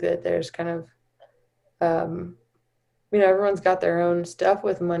I think that there's kind of, um, everyone's got their own stuff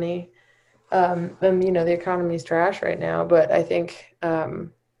with money. And, the economy's trash right now. But I think, at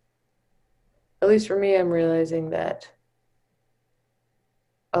least for me, I'm realizing that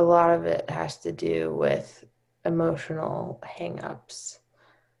a lot of it has to do with emotional hangups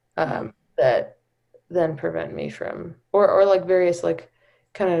Hmm. that then prevent me from, or like various like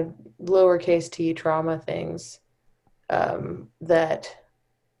kind of lowercase t trauma things that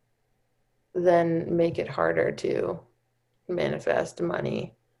then make it harder to manifest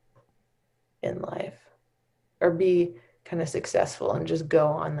money in life or be kind of successful and just go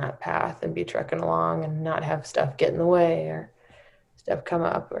on that path and be trucking along and not have stuff get in the way or stuff come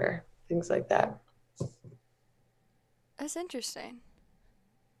up or things like that. That's interesting.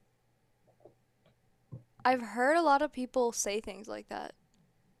 I've heard a lot of people say things like that,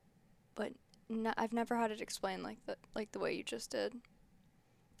 but I've never had it explained like the way you just did.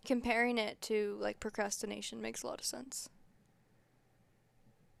 Comparing it to like procrastination makes a lot of sense.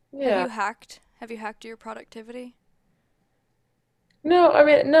 Have Yeah. you hacked? Have you hacked your productivity? No, I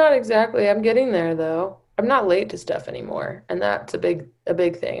mean, not exactly. I'm getting there though. I'm not late to stuff anymore, and that's a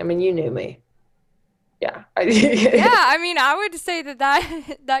big thing. I mean, you knew me. Yeah. Yeah, I mean, I would say that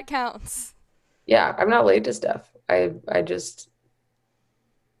that counts. Yeah, I'm not late to stuff. I just,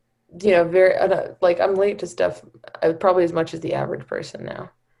 very like I'm late to stuff probably as much as the average person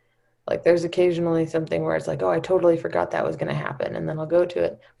now. Like there's occasionally something where it's like, oh, I totally forgot that was going to happen, and then I'll go to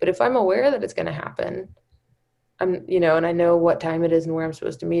it. But if I'm aware that it's going to happen, and I know what time it is and where I'm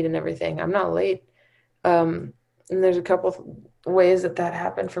supposed to meet and everything, I'm not late. And there's a couple ways that that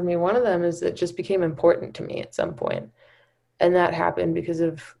happened for me. One of them is it just became important to me at some point, and that happened because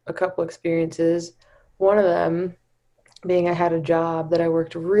of a couple experiences. One of them being I had a job that I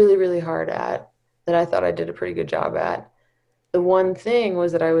worked really, really hard at that I thought I did a pretty good job at. The one thing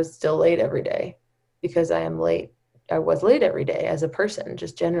was that I was still late every day because I am late. I was late every day as a person,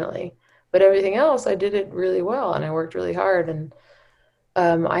 just generally. But everything else, I did it really well and I worked really hard. And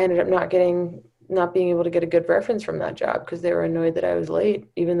I ended up not being able to get a good reference from that job because they were annoyed that I was late,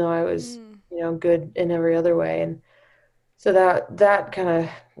 even though I was, Mm. good in every other way. And so that kind of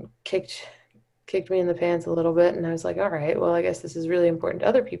kicked me in the pants a little bit, and I was like, all right, well, I guess this is really important to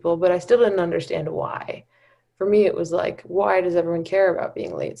other people, but I still didn't understand why. For me, it was like, why does everyone care about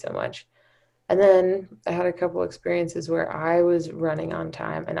being late so much? And then I had a couple experiences where I was running on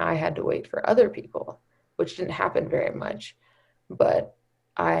time and I had to wait for other people, which didn't happen very much. But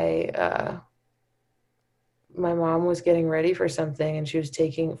I my mom was getting ready for something and she was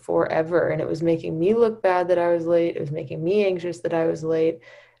taking forever and it was making me look bad that I was late. It was making me anxious that I was late.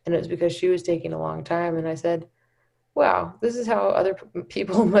 And it was because she was taking a long time. And I said, wow, this is how other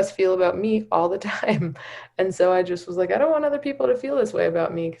people must feel about me all the time. And so I just was like, I don't want other people to feel this way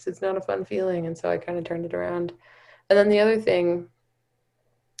about me because it's not a fun feeling. And so I kind of turned it around. And then the other thing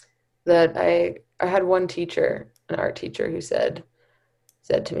that I had one teacher, an art teacher, who said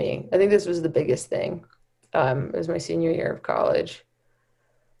to me, I think this was the biggest thing. It was my senior year of college.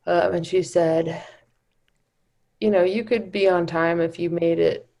 And she said, you could be on time if you made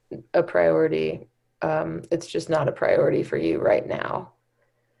it a priority. It's just not a priority for you right now.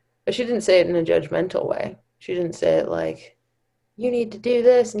 But she didn't say it in a judgmental way. She didn't say it like, you need to do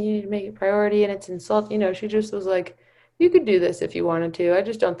this and you need to make it a priority and it's insult. She just was like, you could do this if you wanted to. I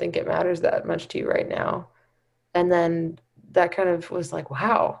just don't think it matters that much to you right now. And then that kind of was like,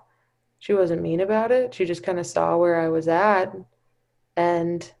 wow, she wasn't mean about it. She just kind of saw where I was at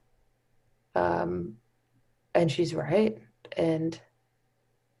and um and she's right. And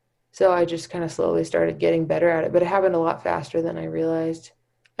so I just kind of slowly started getting better at it, but it happened a lot faster than I realized.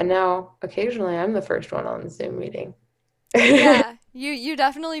 And now occasionally I'm the first one on the Zoom meeting. Yeah, you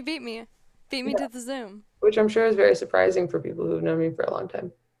definitely beat me. Beat me Yeah, to the Zoom. which I'm sure is very surprising for people who've known me for a long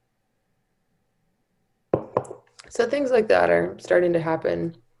time. So things like that are starting to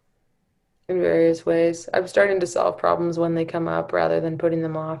happen in various ways. I'm starting to solve problems when they come up rather than putting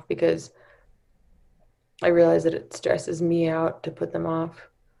them off because I realize that it stresses me out to put them off.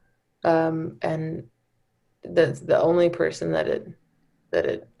 And the only person that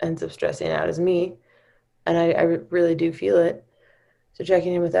it ends up stressing out is me. And I really do feel it. So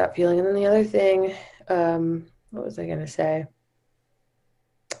checking in with that feeling. And then the other thing, what was I going to say?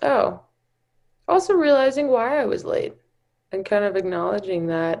 Oh, also realizing why I was late and kind of acknowledging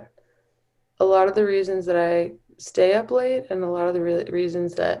that a lot of the reasons that I stay up late and a lot of the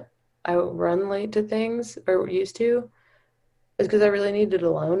reasons that I run late to things or used to is because I really needed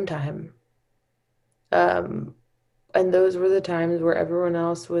alone time. Um, and those were the times where everyone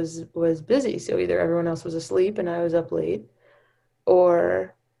else was busy. So either everyone else was asleep and I was up late,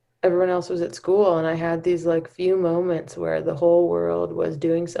 or everyone else was at school and I had these like few moments where the whole world was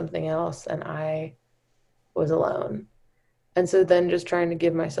doing something else and I was alone. And so then just trying to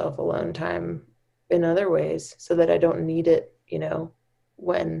give myself alone time in other ways so that I don't need it,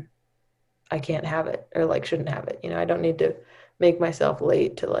 when I can't have it or like shouldn't have it. I don't need to make myself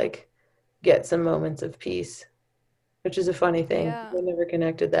late to like get some moments of peace, which is a funny thing. Yeah. I never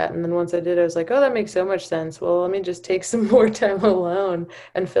connected that. And then once I did, I was like, oh, that makes so much sense. Well, let me just take some more time alone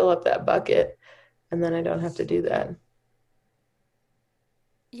and fill up that bucket. And then I don't have to do that.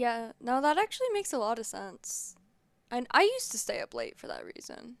 Yeah. No, that actually makes a lot of sense. And I used to stay up late for that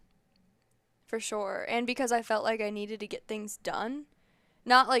reason, for sure. And because I felt like I needed to get things done.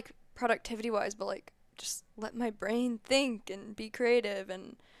 Not like productivity wise, but like just let my brain think and be creative.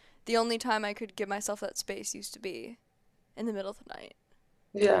 And the only time I could give myself that space used to be in the middle of the night.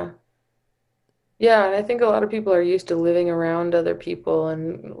 Yeah. Yeah. And I think a lot of people are used to living around other people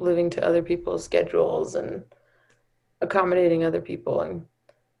and living to other people's schedules and accommodating other people and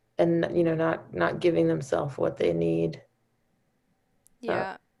not giving themselves what they need. Uh,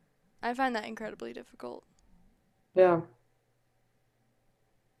 Yeah, I find that incredibly difficult. yeah.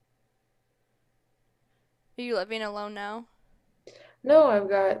 Are you living alone now? No, I've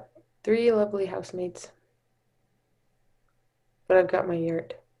got three lovely housemates, but I've got my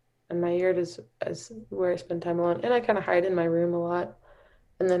yurt. And my yurt is where I spend time alone. And I kind of hide in my room a lot.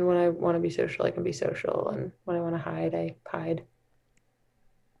 And then when I want to be social, I can be social. And when I want to hide, I hide.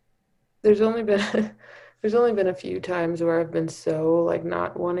 There's only been there's only been a few times where I've been so like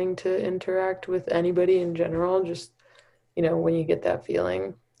not wanting to interact with anybody in general, just when you get that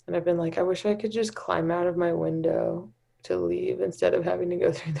feeling. And I've been like, I wish I could just climb out of my window to leave instead of having to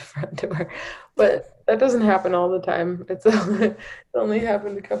go through the front door. But that doesn't happen all the time. It's only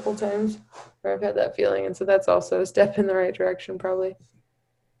happened a couple times where I've had that feeling. And so that's also a step in the right direction, probably.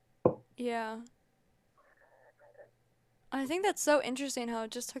 Yeah. I think that's so interesting how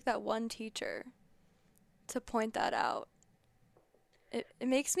it just took that one teacher to point that out. It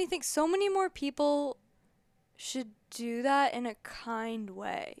makes me think so many more people should do that in a kind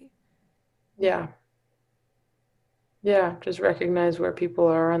way. Yeah. Yeah. Just recognize where people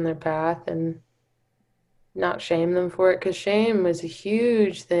are on their path and not shame them for it. Because shame is a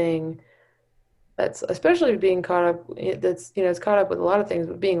huge thing. That's especially being caught up. It's caught up with a lot of things,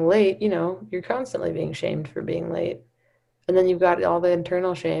 but being late, you're constantly being shamed for being late. And then you've got all the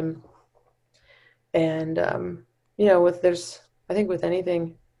internal shame. And, I think with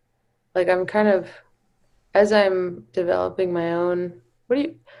anything, like I'm kind of, as I'm developing my own, what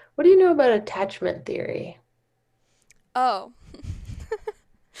do you know about attachment theory? Oh,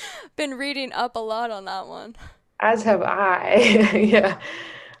 been reading up a lot on that one. As have I. Yeah.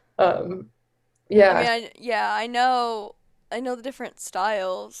 Um, I yeah. mean, I know the different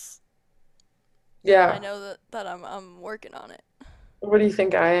styles. I Yeah. know that I'm working on it. What do you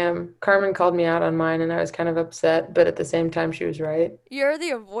think I am? Carmen called me out on mine and I was kind of upset, but at the same time, she was right. You're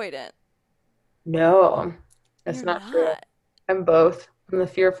the avoidant. No, that's You're not true. not. I'm both. I'm the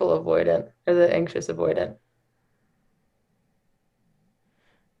fearful avoidant or the anxious avoidant.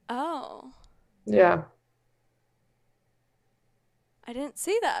 Oh, Yeah. I didn't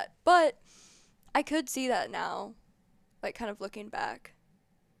see that, but I could see that now, like kind of looking back.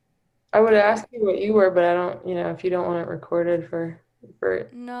 I would Maybe. ask you what you were, but I don't, if you don't want it recorded for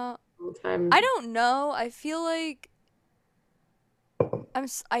No, all I time. don't know. I feel like I'm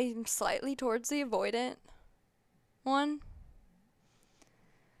slightly towards the avoidant one.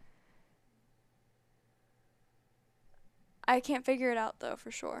 I can't figure it out though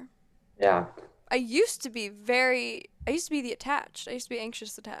for sure. Yeah. I used to be the attached. I used to be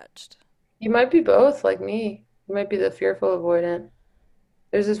anxious attached. You might be both like me. You might be the fearful avoidant.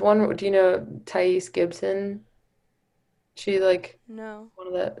 There's this one, do you know Thais Gibson? She like No. one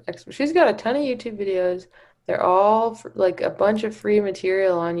of the experts. She's got a ton of YouTube videos. They're all like a bunch of free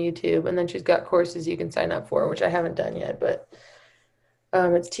material on YouTube, and then she's got courses you can sign up for, which I haven't done yet, but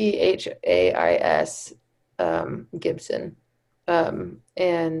it's Thais Gibson,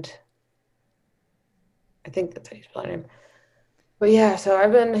 and I think that's how you spell her name. But yeah, so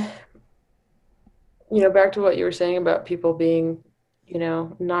I've been, back to what you were saying about people being,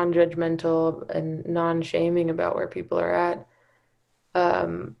 non-judgmental and non-shaming about where people are at.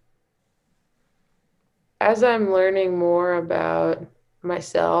 Um, as I'm learning more about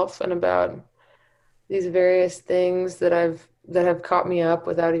myself and about these various things that have caught me up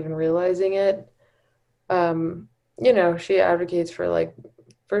without even realizing it. Um, she advocates for like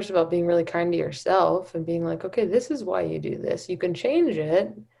first of all being really kind to yourself and being like, okay, this is why you do this. You can change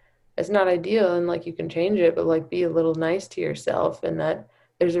it. It's not ideal and like you can change it, but like be a little nice to yourself and that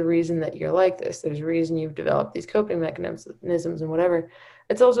there's a reason that you're like this. There's a reason you've developed these coping mechanisms and whatever.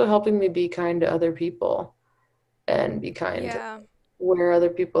 It's also helping me be kind to other people and be kind to Yeah. where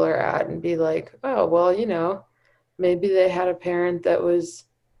other people are at and be like, oh, well, maybe they had a parent that was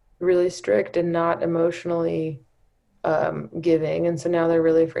really strict and not emotionally giving, and so now they're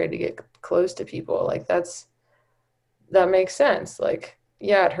really afraid to get close to people. Like that makes sense. Like,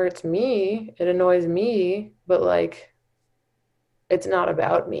 yeah, it hurts me, it annoys me, but like it's not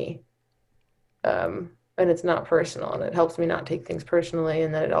about me. And it's not personal, and it helps me not take things personally,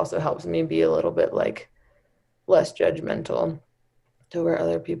 and then it also helps me be a little bit like less judgmental to where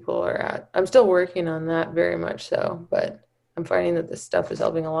other people are at. I'm still working on that very much so, but I'm finding that this stuff is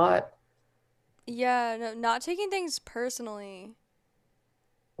helping a lot. Yeah, no, not taking things personally.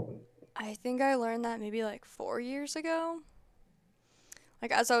 I think I learned that maybe like 4 years ago.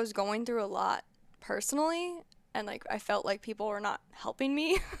 Like as I was going through a lot personally, and like I felt like people were not helping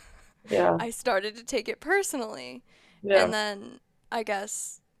me, Yeah. I started to take it personally. Yeah. And then I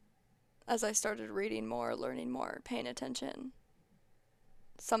guess as I started reading more, learning more, paying attention,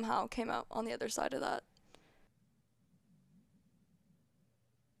 somehow came out on the other side of that.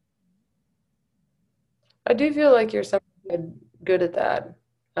 I do feel like you're somewhat good at that.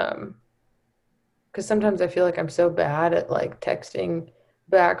 Um, because sometimes I feel like I'm so bad at like texting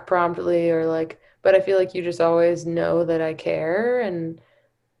back promptly or like, but I feel like you just always know that I care and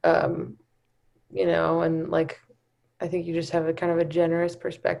um, and like I think you just have a kind of a generous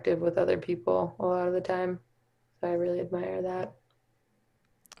perspective with other people a lot of the time. So I really admire that.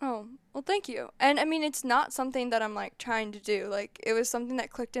 Oh, well, thank you. And I mean, it's not something that I'm like trying to do. Like, it was something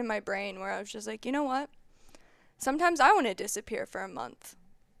that clicked in my brain where I was just like, you know what? Sometimes I want to disappear for a month.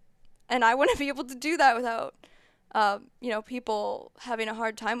 And I want to be able to do that without, people having a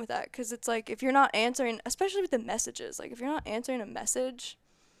hard time with that. Because it's like, if you're not answering, especially with the messages, like, if you're not answering a message,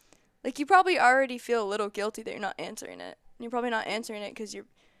 like, you probably already feel a little guilty that you're not answering it. And you're probably not answering it because you're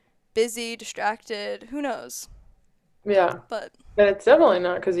busy, distracted, who knows? Yeah. But But it's definitely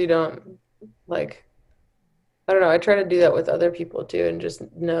not because you don't like, I don't know. I try to do that with other people too and just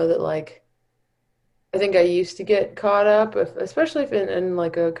know that like I think I used to get caught up, especially if in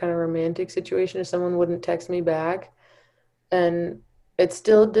like a kind of romantic situation, if someone wouldn't text me back. And it's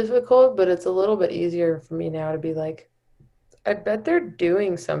still difficult, but it's a little bit easier for me now to be like, I bet they're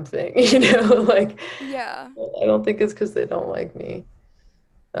doing something, like yeah. I don't think it's because they don't like me.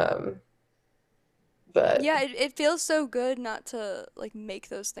 Um, but Yeah, it feels so good not to like make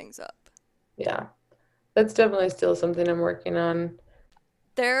those things up. yeah, that's definitely still something I'm working on.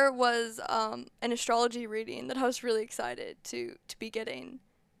 There was an astrology reading that I was really excited to be getting.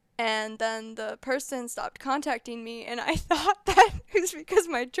 And then the person stopped contacting me and I thought that it was because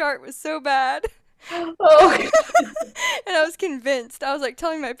my chart was so bad. Oh, And I was convinced. I was like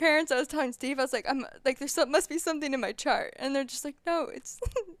telling my parents, I was telling Steve, I was like, I'm like must be something in my chart. And they're just like, "No, it's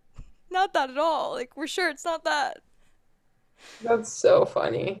not that at all. Like we're sure it's not that." that's so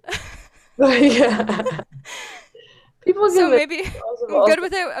funny. Yeah, people give So it maybe I'm all. good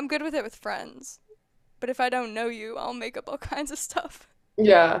with it. I'm good with it with friends. But if I don't know you, I'll make up all kinds of stuff.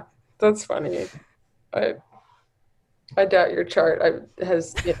 Yeah, that's funny. I I doubt your chart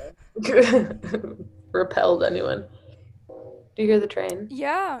has, repelled anyone. Do you hear the train?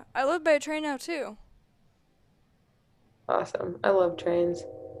 Yeah, I live by a train now too. Awesome. I love trains.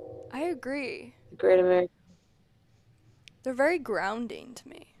 I agree. Great American. They're very grounding to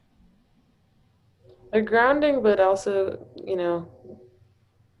me. They're grounding, but also,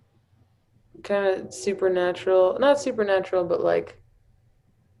 kind of supernatural. Not supernatural, but like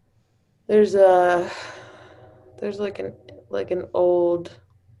there's a there's like an oldness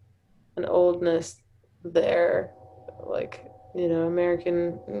there, like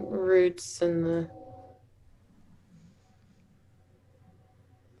American roots and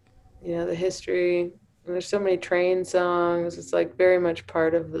the history. And there's so many train songs. It's like very much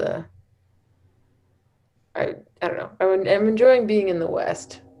part of the. I don't know. I'm enjoying being in the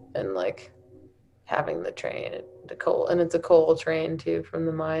West and like having the train, the coal, and it's a coal train too from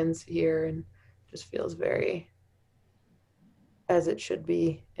the mines here, and just feels very as it should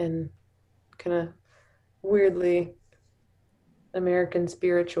be, and kind of weirdly American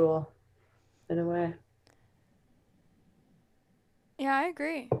spiritual in a way. Yeah, I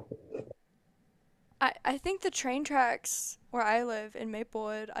agree. I think the train tracks where I live in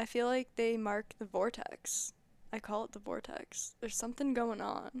Maplewood, I feel like they mark the vortex. I call it the vortex. There's something going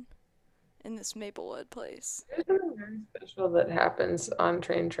on in this Maplewood place. There's something very special that happens on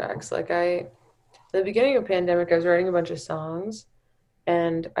train tracks. At the beginning of pandemic, I was writing a bunch of songs,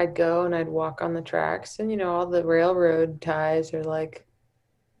 and I'd go and I'd walk on the tracks, and all the railroad ties are like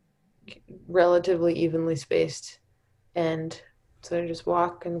relatively evenly spaced, and so I just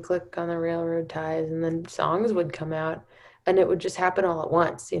walk and click on the railroad ties, and then songs would come out, and it would just happen all at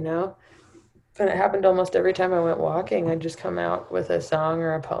once. And it happened almost every time I went walking. I'd just come out with a song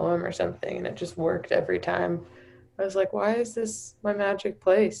or a poem or something, and it just worked every time. I was like, why is this my magic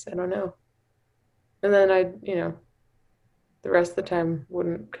place? I don't know. And then the rest of the time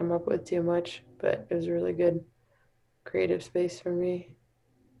wouldn't come up with too much, but it was a really good creative space for me.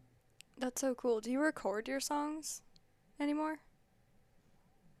 That's so cool. Do you record your songs anymore?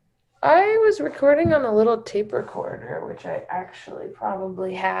 I was recording on a little tape recorder, which I actually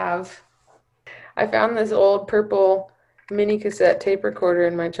probably have. I found this old purple mini cassette tape recorder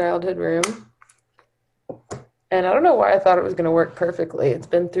in my childhood room. And I don't know why I thought it was going to work perfectly. It's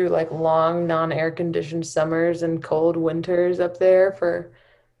been through like long, non air conditioned summers and cold winters up there for,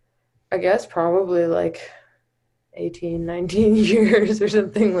 I guess, probably like 18, 19 years or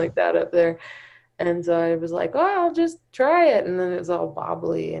something like that up there. And so I was like, oh, I'll just try it. And then it was all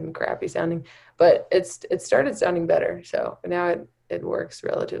wobbly and crappy sounding. But it started sounding better. So now it works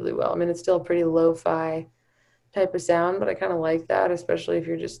relatively well. I mean, it's still a pretty lo-fi type of sound, but I kind of like that, especially if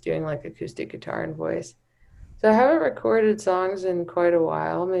you're just doing like acoustic guitar and voice. So I haven't recorded songs in quite a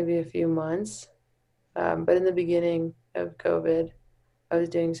while, maybe a few months. But in the beginning of COVID, I was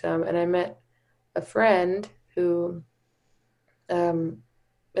doing some, and I met a friend who um,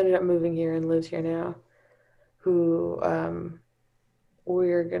 ended up moving here and lives here now, who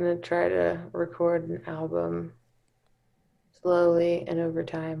we're gonna try to record an album slowly and over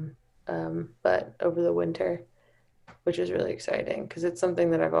time, but over the winter, which is really exciting because it's something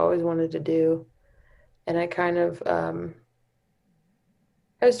that I've always wanted to do. And I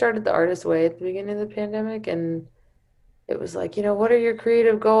started the Artist Way at the beginning of the pandemic, and it was like, what are your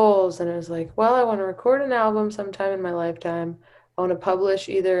creative goals? And it was like, well, I want to record an album sometime in my lifetime. I want to publish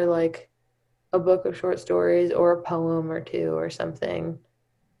either like a book of short stories or a poem or two or something,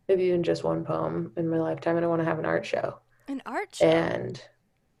 maybe even just one poem in my lifetime. And I want to have an art show. An art show. And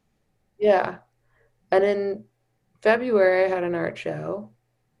yeah. And in February, I had an art show.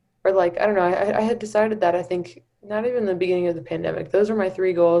 Or like, I don't know, I had decided that I think not even the beginning of the pandemic. Those are my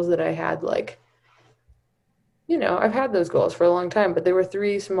three goals that I had like, I've had those goals for a long time, but they were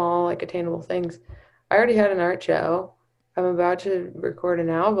three small, like attainable things. I already had an art show. I'm about to record an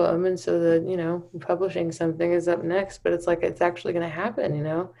album, and so publishing something is up next, but it's like it's actually going to happen.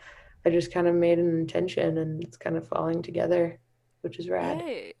 I just kind of made an intention and it's kind of falling together, which is rad.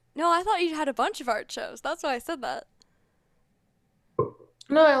 Hey. No, I thought you had a bunch of art shows. That's why I said that.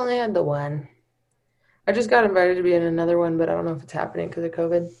 No, I only had the one. I just got invited to be in another one, but I don't know if it's happening because of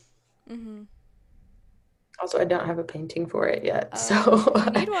COVID. Mm-hmm. Also, I don't have a painting for it yet, so If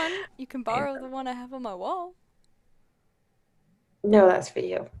you need one, you can borrow the one I have on my wall. no, that's for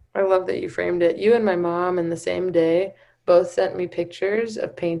you. I love that you framed it. You and my mom in the same day both sent me pictures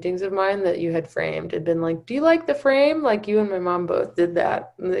of paintings of mine that you had framed. Had been like, "Do you like the frame?" Like you and my mom both did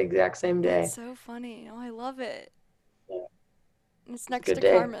that in the exact same That's day. so funny. Oh, I love it. Yeah, It's it's a next good to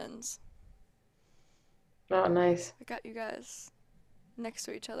day. Carmen's. Oh, nice. I got you guys next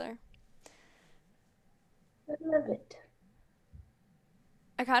to each other. I love it.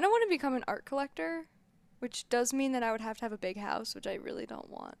 I kind of want to become an art collector, which does mean that I would have to have a big house, which I really don't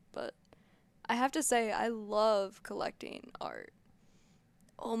want. But I have to say, I love collecting art.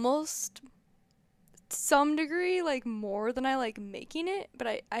 Almost to some degree, like more than I like making it,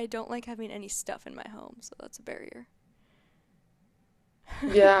 but I don't like having any stuff in my home, so that's a barrier.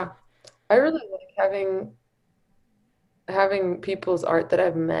 Yeah, I really like having people's art that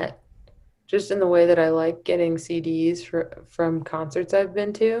I've met, just in the way that I like getting CDs from concerts I've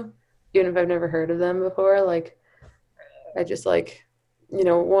been to, even if I've never heard of them before. Like I just like,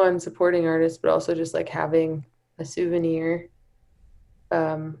 one, supporting artists, but also just like having a souvenir,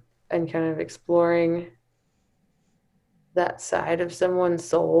 and kind of exploring that side of someone's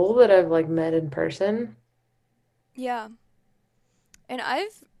soul that I've like met in person. Yeah. And I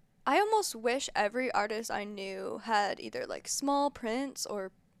almost wish every artist I knew had either like small prints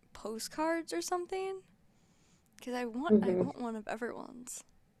or postcards or something because I Hmm. want one of everyone's.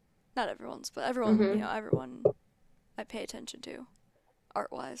 Not everyone's, but everyone, Hmm. everyone I pay attention to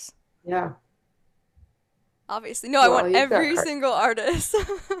art-wise. Yeah. Obviously. No, I want Well, you've got every cards. single artist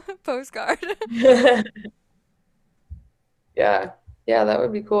postcard. Yeah. Yeah, that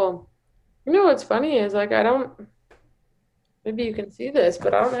would be cool. You know what's funny is like I don't maybe you can see this,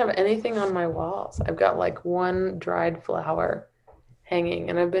 but I don't have anything on my walls. I've got like one dried flower hanging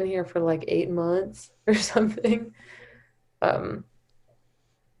and I've been here for like 8 months or something. Um,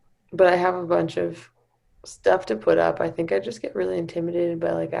 but I have a bunch of stuff to put up. I think I just get really intimidated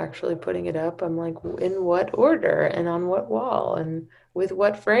by like actually putting it up. I'm like, in what order and on what wall and with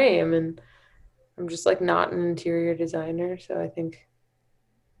what frame? And I'm just like not an interior designer, so I think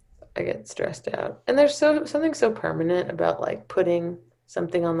I get stressed out. And there's something so permanent about like putting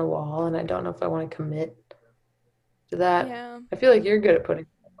something on the wall, and I don't know if I want to commit to that. Yeah. I feel like you're good at putting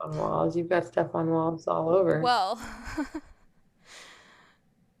stuff on walls. You've got stuff on walls all over. Well,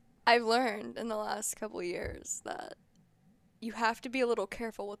 I've learned in the last couple years that you have to be a little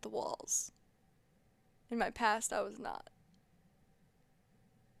careful with the walls. In my past, I was not.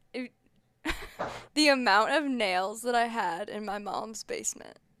 It, the amount of nails that I had in my mom's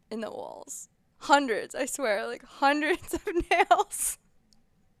basement in the walls. Hundreds, I swear, like hundreds of nails.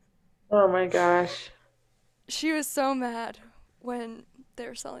 Oh my gosh. She was so mad when they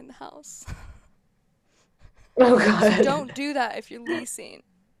were selling the house. Oh So God. don't do that if you're leasing.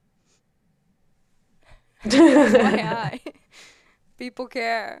 You FYI. People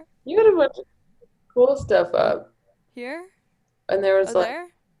care. got a bunch of cool stuff up. Here? And there Oh, was like there?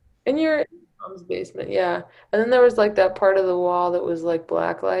 in your mom's basement, yeah. And then there was like that part of the wall that was like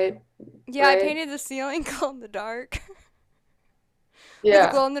black light, Yeah, I right? painted the ceiling glow in the dark with Yeah.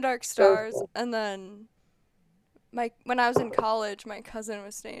 glow in the dark That was stars, cool. and then my when I was in college, my cousin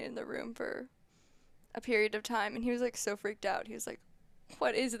was staying in the room for a period of time, and he was like so freaked out. He was like,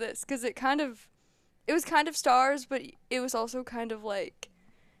 "What is this?" Because it was kind of stars, but it was also kind of like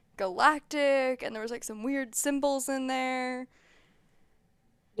galactic, and there was like some weird symbols in there,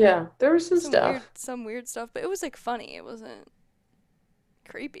 Yeah, there was some stuff. some weird stuff. But it was like funny. It wasn't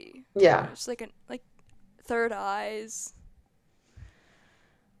creepy. It Yeah. was like third eyes.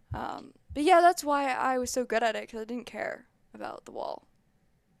 But yeah, that's why I was so good at it because I didn't care about the wall.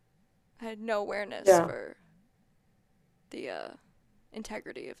 I had no awareness Yeah. for the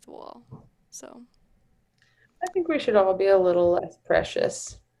integrity of the wall. So I think we should all be a little less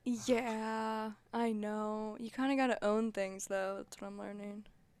precious. yeah, I know. You kind of gotta own things though. That's what I'm learning.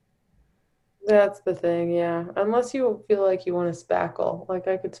 That's the thing, yeah. Unless you feel like you want to spackle. Like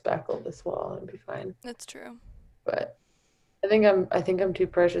I could spackle this wall and be fine. That's true. But I think I'm too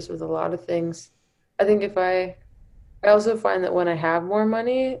precious with a lot of things. I think if I also find that when I have more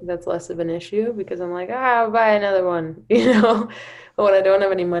money, that's less of an issue because I'm like, I'll buy another one, you know? But when I don't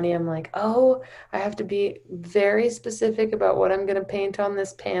have any money, I'm like, oh, I have to be very specific about what I'm going to paint on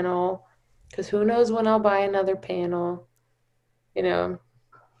this panel because who knows when I'll buy another panel, you know?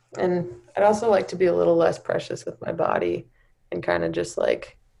 And I'd also like to be a little less precious with my body and kind of just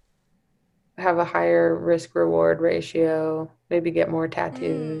like have a higher risk reward ratio, maybe get more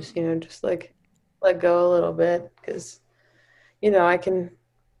tattoos, Mm. just like let go a little bit because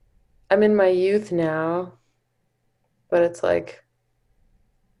I'm in my youth now, but it's like,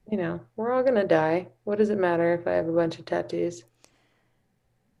 we're all gonna die. What does it matter if I have a bunch of tattoos?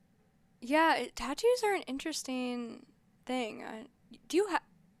 Yeah, tattoos are an interesting thing. Do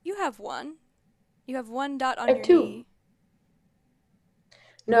you have one? You have one dot I on have your two. knee.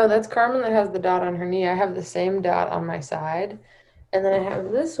 No, that's Carmen that has the dot on her knee. I have the same dot on my side. And then I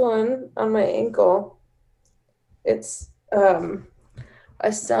have this one on my ankle. It's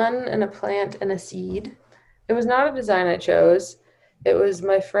a sun and a plant and a seed. It was not a design I chose. It was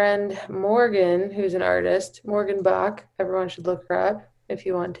my friend Morgan, who's an artist, Morgan Bach. Everyone should look her up if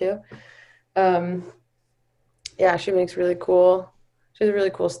you want to. Um, yeah, she has a really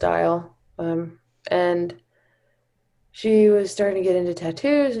cool style. And she was starting to get into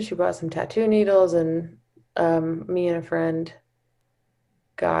tattoos and she bought some tattoo needles and me and a friend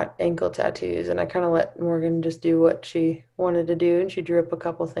got ankle tattoos and I kind of let Morgan just do what she wanted to do and she drew up a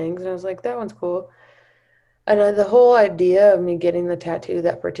couple things and I was like, that one's cool. And the whole idea of me getting the tattoo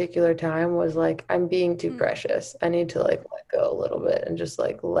that particular time was like, I'm being too Mm. precious. I need to like let go a little bit and just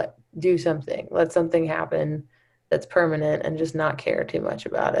like do something, let something happen that's permanent and just not care too much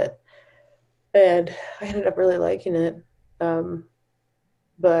about it. And I ended up really liking it. Um,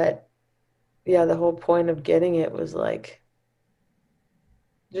 but yeah, the whole point of getting it was like,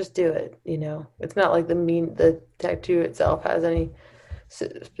 just do it. It's not like the tattoo itself has any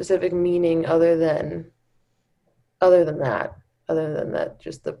specific meaning other than that,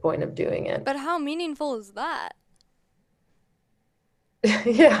 just the point of doing it. But how meaningful is that?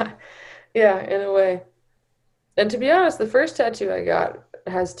 Yeah, yeah, in a way. And to be honest, the first tattoo I got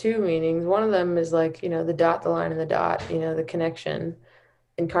has two meanings. One of them is like, the dot, the line, and the dot, the connection.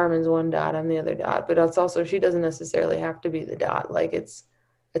 And Carmen's one dot, I'm the other dot. But it's also she doesn't necessarily have to be the dot. Like it's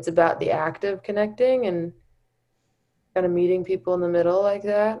about the act of connecting and kind of meeting people in the middle like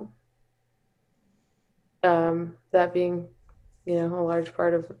that. That being, a large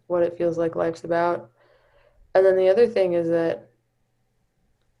part of what it feels like life's about. And then the other thing is that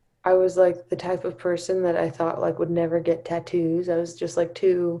I was like the type of person that I thought like would never get tattoos. I was just like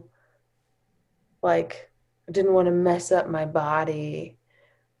too like I didn't want to mess up my body.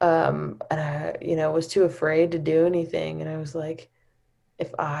 And I, was too afraid to do anything. And I was like,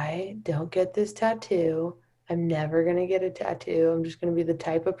 if I don't get this tattoo, I'm never gonna get a tattoo. I'm just gonna be the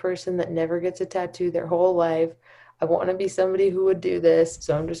type of person that never gets a tattoo their whole life. I want to be somebody who would do this,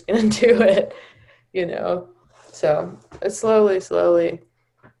 so I'm just gonna do it, you know. So it's slowly,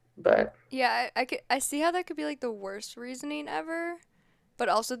 but Yeah, I see how that could be like the worst reasoning ever, but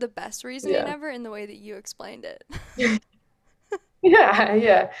also the best reasoning yeah. ever in the way that you explained it. Yeah,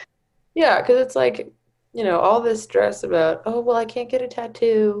 yeah. Yeah, because it's like, all this stress about, oh, well, I can't get a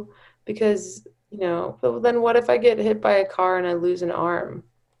tattoo because, but then what if I get hit by a car and I lose an arm?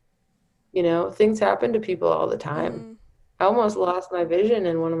 Things happen to people all the time. Mm, I almost lost my vision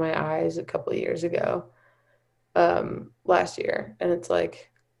in one of my eyes a couple of years ago, last year. And it's like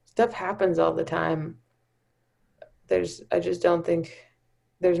stuff happens all the time. I just don't think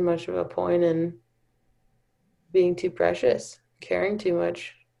there's much of a point in being too precious, caring too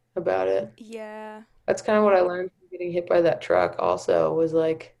much about it. yeah. That's kind of what I learned from getting hit by that truck also was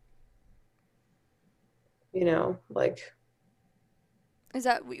like, like Is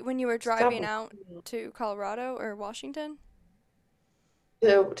that when you were stop driving out to Colorado or Washington?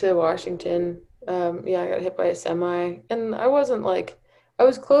 to Washington. Yeah, I got hit by a semi and I wasn't like I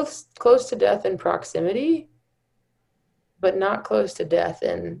was close to death in proximity, but not close to death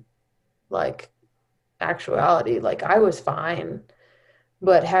in like actuality. Like I was fine,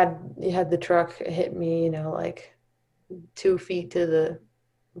 but had the truck hit me, like 2 feet to the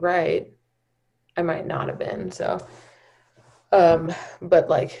right, I might not have been. So but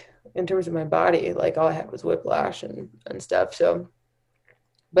like in terms of my body, like all I had was whiplash and stuff. So,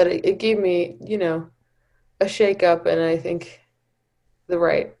 but it gave me, a shake up, and I think the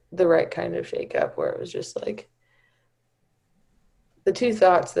right kind of shake up where it was just like the two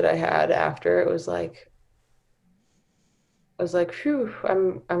thoughts that I had after it was like I was like, phew,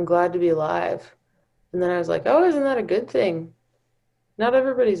 I'm glad to be alive. And then I was like, oh, isn't that a good thing? Not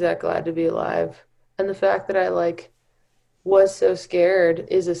everybody's that glad to be alive. And the fact that I like was so scared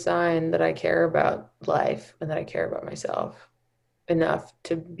is a sign that I care about life and that I care about myself enough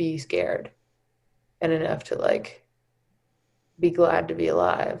to be scared and enough to like be glad to be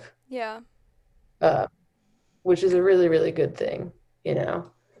alive, Yeah. uh, which is a really, really good thing, you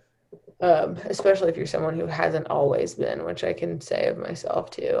know, especially if you're someone who hasn't always been, which I can say of myself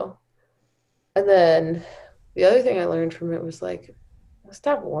too. And then the other thing I learned from it was like,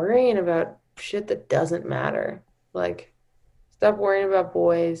 stop worrying about shit that doesn't matter. Like, stop worrying about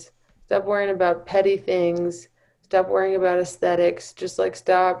boys, stop worrying about petty things, stop worrying about aesthetics, just like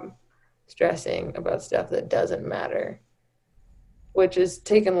stop stressing about stuff that doesn't matter, which is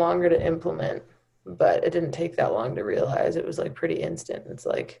taken longer to implement, but it didn't take that long to realize. It was like pretty instant. It's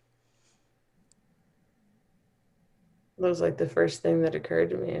like it was like the first thing that occurred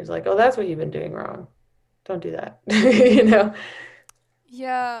to me. It was like, oh, that's what you've been doing wrong. Don't do that. you know?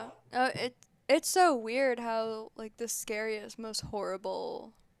 Yeah. It's so weird how like the scariest, most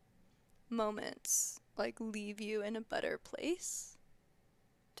horrible moments like leave you in a better place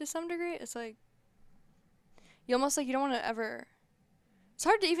to some degree. It's like you almost like you don't want to ever. It's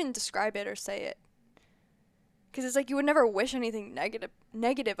hard to even describe it or say it because it's like you would never wish anything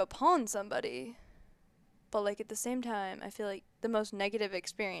negative upon somebody. But like at the same time, I feel like the most negative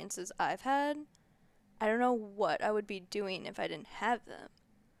experiences I've had, I don't know what I would be doing if I didn't have them.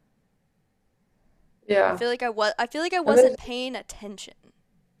 Yeah. I feel like I And there's wasn't paying attention.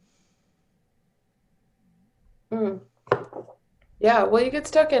 mm, yeah, well you get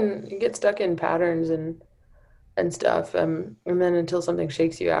stuck in patterns and stuff. And then until something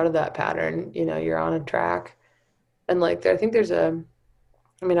shakes you out of that pattern, you're on a track. And like I think there's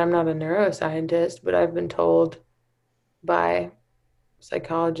I mean, I'm not a neuroscientist, but I've been told by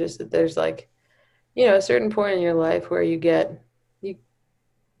psychologists that there's like, a certain point in your life where you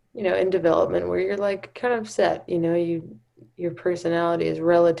in development where you're like kind of set, your personality is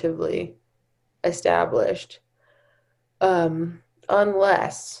relatively established.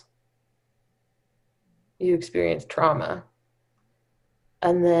 Unless you experience trauma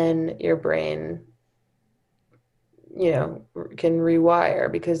and then your brain can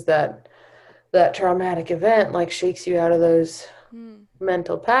rewire because that traumatic event like shakes you out of those Hmm.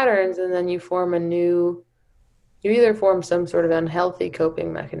 mental patterns, and then you either form some sort of unhealthy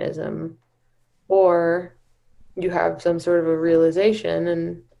coping mechanism, or you have some sort of a realization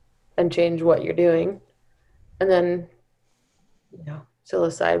and change what you're doing. And then,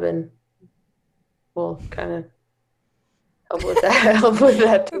 psilocybin will kind of help with that, help with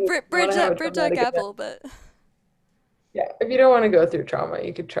that too. If you want to have a Bridge that traumatic gap a event. little bit. Yeah, if you don't want to go through trauma,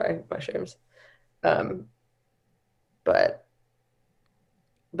 you could try mushrooms. Um, but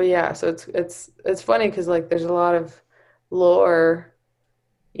but yeah, so it's funny because like there's a lot of lore,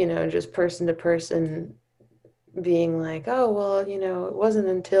 just person to person being like, oh, well, it wasn't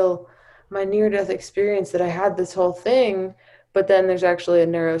until my near-death experience that I had this whole thing. But then there's actually a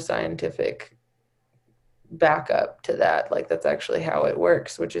neuroscientific backup to that. Like that's actually how it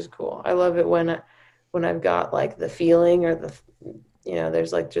works, which is cool. I love it when I've got like the feeling or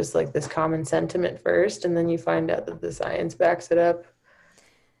there's like just like this common sentiment first, and then you find out that the science backs it up.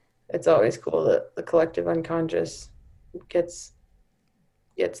 It's always cool that the collective unconscious gets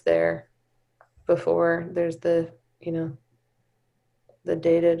gets there before there's you know, the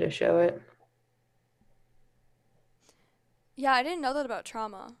data to show it. Yeah, I didn't know that about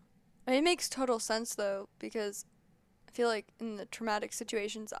trauma. I mean, it makes total sense though, because I feel like in the traumatic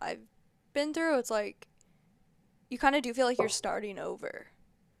situations I've been through, it's like you kind of do feel like you're starting over.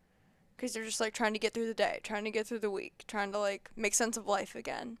 Because you're just like trying to get through the day, trying to get through the week, trying to like make sense of life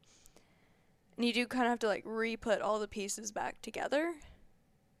again. And you do kind of have to like re put all the pieces back together.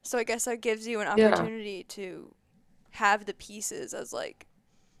 So I guess that gives you an Yeah. opportunity to have the pieces as like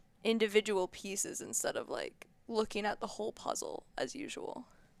individual pieces instead of like looking at the whole puzzle as usual.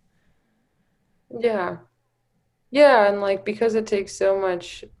 Yeah. Yeah, and like because it takes so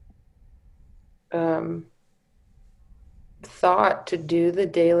much um thought to do the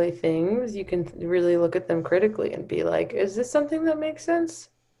daily things, you can really look at them critically and be like, is this something that makes sense?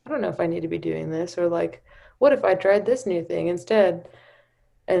 I don't know if I need to be doing this, or like, what if I tried this new thing instead?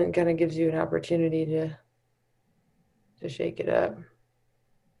 And it kind of gives you an opportunity to shake it up.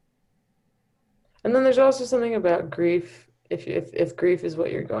 And then there's also something about grief, if grief is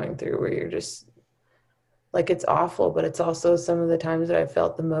what you're going through, where you're just like it's awful, but it's also some of the times that I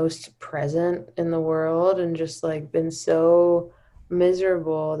felt the most present in the world and just like been so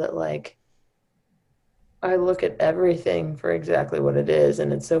miserable that like I look at everything for exactly what it is,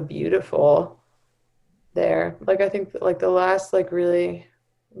 and it's so beautiful there. Like I think that, like the last like really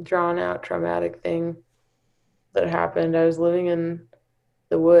drawn out traumatic thing that happened, I was living in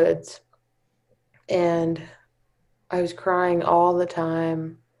the woods and I was crying all the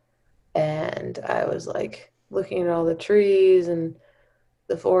time, and I was like looking at all the trees and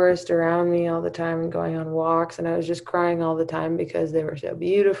the forest around me all the time and going on walks, and I was just crying all the time because they were so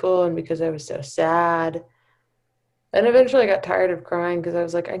beautiful and because I was so sad. And eventually I got tired of crying because I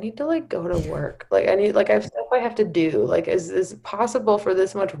was like, I need to like go to work. Like I need like I have stuff I have to do. Like, is this possible for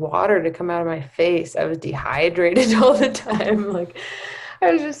this much water to come out of my face? I was dehydrated all the time. Like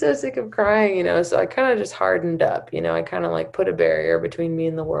I was just so sick of crying. So I kind of just hardened up. I kind of like put a barrier between me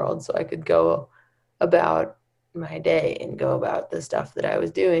and the world so I could go about my day and go about the stuff that I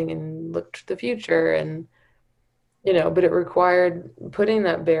was doing and look to the future, but it required putting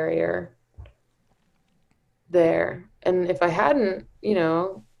that barrier there. And if I hadn't,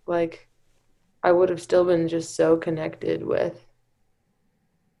 like I would have still been just so connected with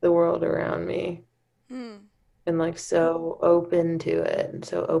the world around me Hmm. and like so open to it and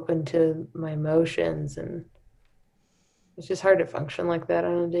so open to my emotions. And it's just hard to function like that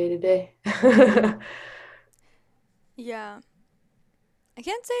on a day to day. Yeah. I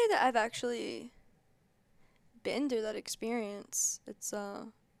can't say that I've actually been through that experience.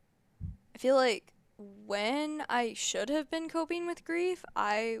 I feel like when I should have been coping with grief,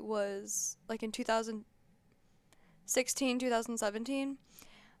 I was like in 2016, 2017,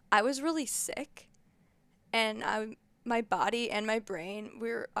 I was really sick and my body and my brain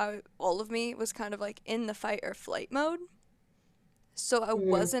all of me was kind of like in the fight or flight mode. So I Mhm.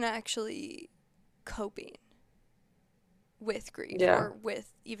 wasn't actually coping with grief Yeah. or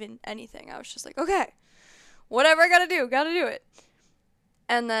with even anything. I was just like, okay, whatever I gotta do it.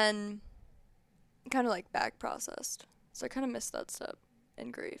 And then kind of like back processed. So I kind of missed that step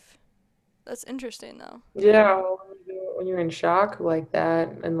in grief. That's interesting though. Yeah, when you're in shock like that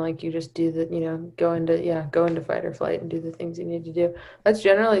and like you just do go into fight or flight and do the things you need to do. That's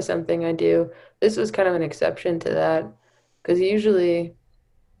generally something I do. This was kind of an exception to that because usually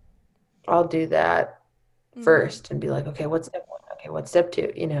I'll do that Mm-hmm. first and be like, okay, what's step one? Okay, what's step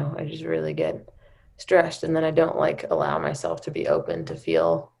two? I just really get stressed, and then I don't like allow myself to be open to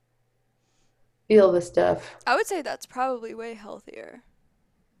feel the stuff. I would say that's probably way healthier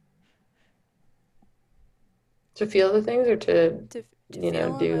To feel the things or to, to to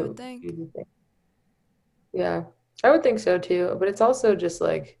feel them, I would do think. the thing. Yeah. I would think so too, but it's also just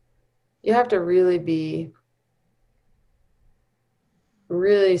like you have to really be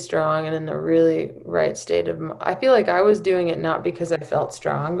really strong and in the really right state of I feel like I was doing it not because I felt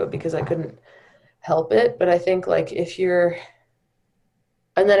strong, but because I couldn't help it. But I think like if you're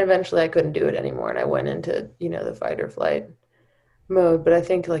and then eventually I couldn't do it anymore and I went into, the fight or flight mode. But I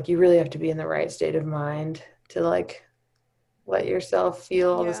think like you really have to be in the right state of mind to like let yourself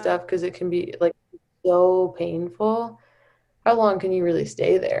feel all the Yeah. stuff because it can be like so painful. How long can you really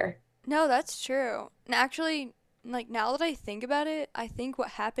stay there? No, that's true. And actually, like now that I think about it, I think what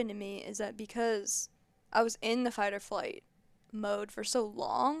happened to me is that because I was in the fight or flight mode for so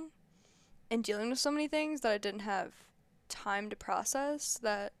long and dealing with so many things that I didn't have time to process,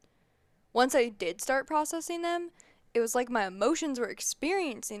 that once I did start processing them, it was like my emotions were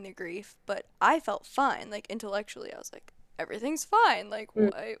experiencing the grief, but I felt fine. Like intellectually, I was like, everything's fine. Like,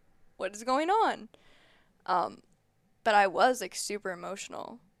 Mm. what is going on? Um, but I was like super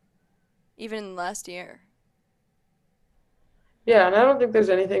emotional, even last year. Yeah, and I don't think there's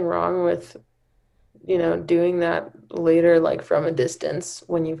anything wrong with, doing that later, like from a distance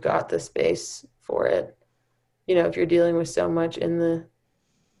when you've got the space for it. If you're dealing with so much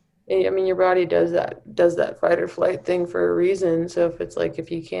I mean, your body does that fight or flight thing for a reason. So if it's like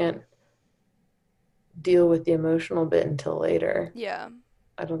if you can't deal with the emotional bit until later, Yeah.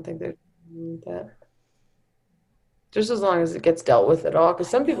 I don't think there's that. Just as long as it gets dealt with at all, because I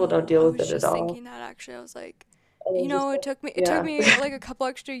some people don't know. deal I with was it at just all. thinking that actually. I was like, And then just like, it took yeah. me like a couple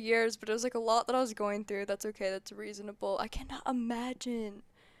extra years, but it was like a lot that I was going through. That's okay. That's reasonable. I cannot imagine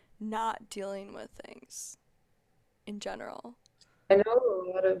not dealing with things in general. I know a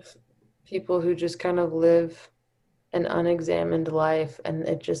lot of people who just kind of live an unexamined life, and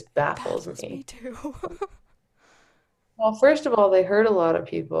it just It baffles baffles me me. too. Well, first of all, they hurt a lot of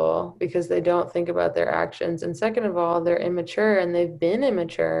people because they don't think about their actions. And second of all, they're immature and they've been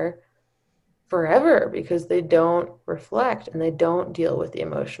immature forever because they don't reflect and they don't deal with the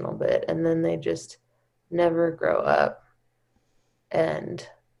emotional bit. And then they just never grow up. And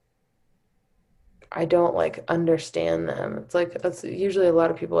I don't like understand them. It's like that's usually a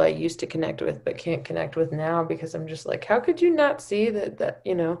lot of people I used to connect with but can't connect with now because I'm just like, how could you not see that.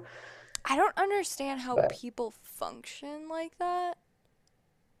 I don't understand how But people function like that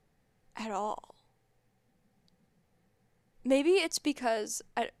at all. Maybe it's because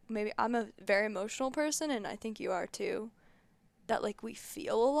maybe I'm a very emotional person and I think you are too, that like we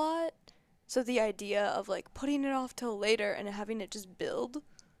feel a lot. So the idea of like putting it off till later and having it just build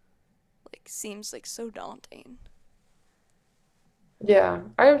like seems like so daunting. yeah,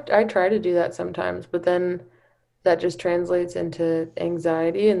 I try to do that sometimes, but then that just translates into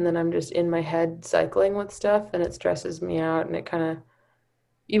anxiety and then I'm just in my head cycling with stuff and it stresses me out and it kind of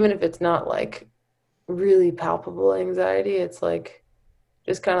even if it's not like really palpable anxiety, it's like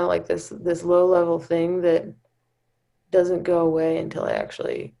just kind of like this low level thing that doesn't go away until I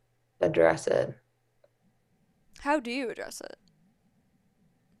actually address it. How do you address it?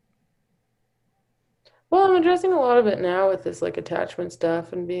 Well, I'm addressing a lot of it now with this like attachment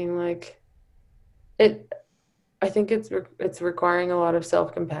stuff and being like it I think it's requiring a lot of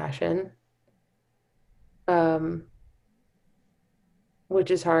self-compassion, um, which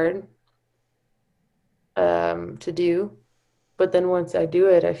is hard to do. But then once I do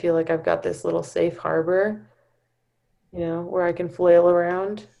it, I feel like I've got this little safe harbor, where I can flail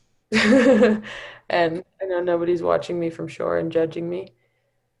around. And I know nobody's watching me from shore and judging me.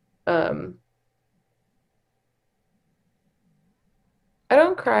 Um, I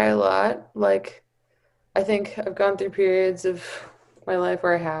don't cry a lot. Like, I think I've gone through periods of my life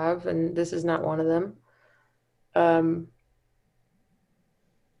where I have, and this is not one of them. Um,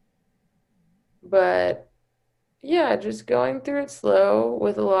 but yeah, just going through it slow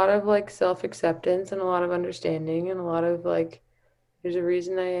with a lot of like self-acceptance and a lot of understanding and a lot of like, there's a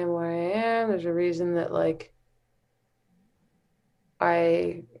reason I am where I am. There's a reason that like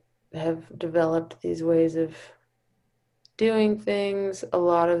I have developed these ways of doing things. A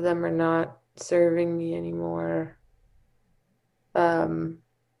lot of them are not serving me anymore. Um,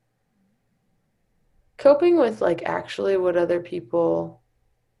 Coping with like actually what other people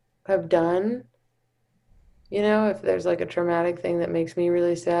have done, if there's like a traumatic thing that makes me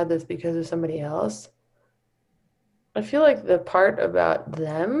really sad that's because of somebody else. I feel like the part about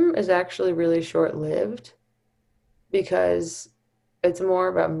them is actually really short-lived because it's more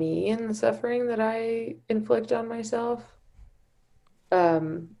about me and the suffering that I inflict on myself.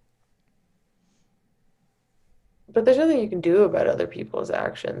 Um, but there's nothing you can do about other people's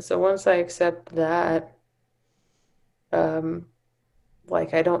actions. So once I accept that, um,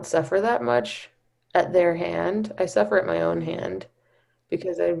 like I don't suffer that much at their hand, I suffer at my own hand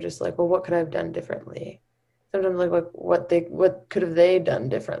because I'm just like, well, what could I have done differently? Sometimes like what could have they done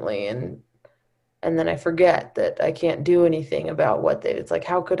differently? And then I forget that I can't do anything about what they, it's like,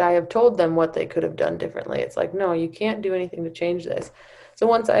 how could I have told them what they could have done differently? It's like, no, you can't do anything to change this. So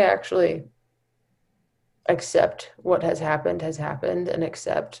once I actually accept what has happened and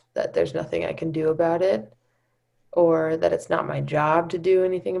accept that there's nothing I can do about it or that it's not my job to do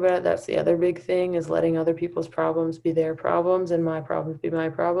anything about it. That's the other big thing is letting other people's problems be their problems and my problems be my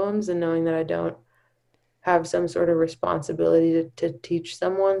problems and knowing that I don't have some sort of responsibility to teach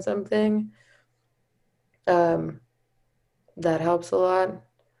someone something. Um, that helps a lot.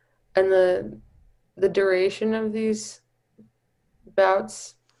 And the duration of these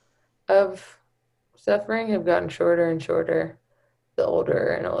bouts of suffering have gotten shorter and shorter the older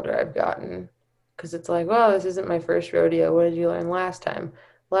and older I've gotten. Because it's like, well, this isn't my first rodeo. What did you learn last time?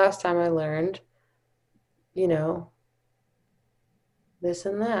 Last time I learned, you know, this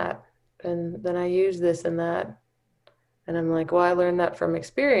and that. And then I use this and that. And I'm like, well, I learned that from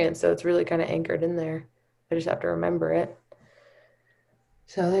experience. So it's really kind of anchored in there. I just have to remember it.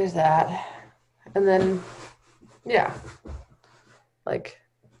 So there's that. And then, yeah, like,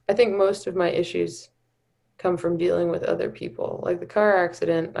 I think most of my issues come from dealing with other people. Like the car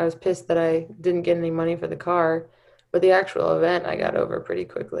accident, I was pissed that I didn't get any money for the car, but the actual event I got over pretty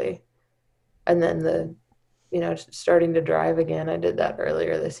quickly. And then starting to drive again, I did that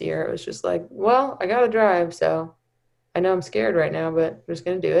earlier this year. It was just like, well, I gotta drive, so I know I'm scared right now, but I'm just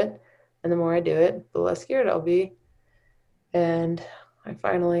gonna do it. And the more I do it, the less scared I'll be. And I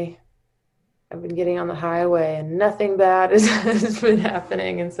finally I've been getting on the highway and nothing bad has been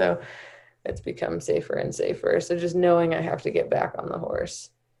happening. And so it's become safer and safer. So just knowing I have to get back on the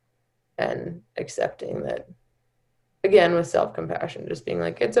horse and accepting that, again, with self compassion, just being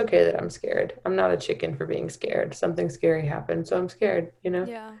like, it's okay that I'm scared. I'm not a chicken for being scared. Something scary happened, so I'm scared, you know?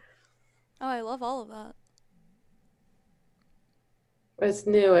 Yeah. Oh, I love all of that. It's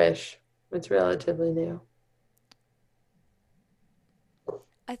newish, it's relatively new.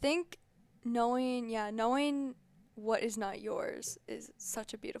 I think knowing what is not yours is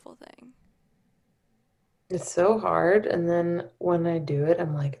such a beautiful thing. It's so hard. And then when I do it,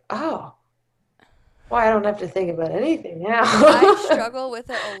 I'm like, oh, well, I don't have to think about anything I now. struggle with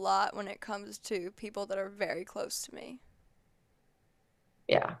it a lot when it comes to people that are very close to me,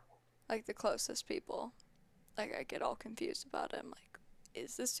 Yeah. like the closest people. Like I get all confused about it. I'm like,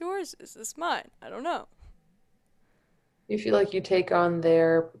 is this yours? Is this mine? I don't know. You feel like you take on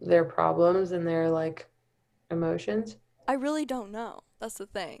their problems and their like emotions. I really don't know. That's the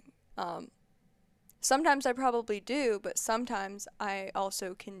thing. Sometimes I probably do, but sometimes I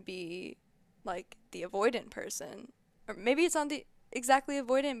also can be like the avoidant person. Or maybe it's not the exactly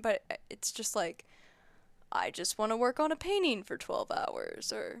avoidant, but it's just like I just want to work on a painting for 12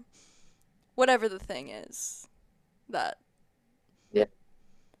 hours or whatever the thing is that Yeah.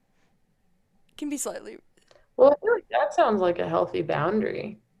 can be slightly. Well, I feel like that sounds like a healthy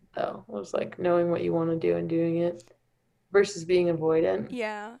boundary, though. It was like knowing what you want to do and doing it versus being avoidant.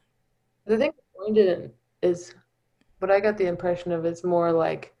 Yeah. The thing avoidant is what I got the impression of is more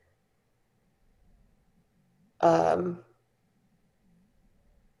like um,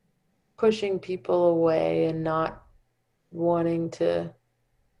 pushing people away and not wanting to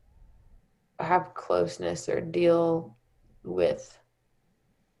have closeness or deal with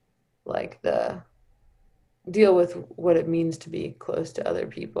like the deal with what it means to be close to other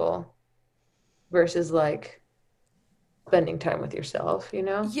people versus like spending time with yourself, you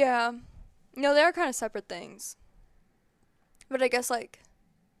know? Yeah. No, they are kind of separate things. But I guess like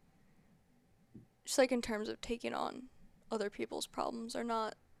just like in terms of taking on other people's problems or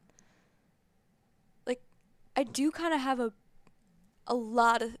not, like I do kind of have a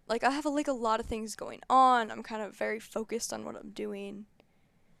lot of like I have a lot of things going on. I'm kind of very focused on what I'm doing,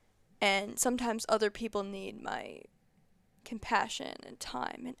 and sometimes other people need my compassion and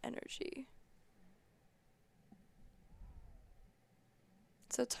time and energy.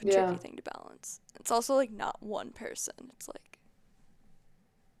 So it's a tricky Yeah. thing to balance. It's also like not one person. It's like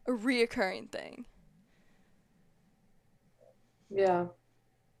a reoccurring thing. Yeah.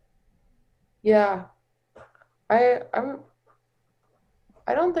 Yeah. I'm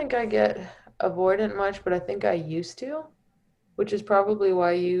I don't think I get avoidant much, but I think I used to, which is probably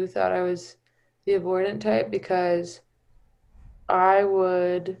why you thought I was the avoidant type because I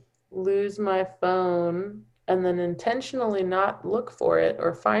would lose my phone and then intentionally not look for it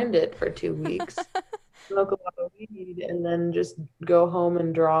or find it for 2 weeks, smoke a lot of weed, and then just go home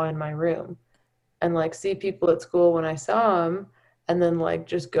and draw in my room and like see people at school when I saw them, and then like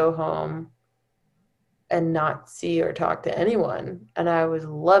just go home and not see or talk to anyone. And I was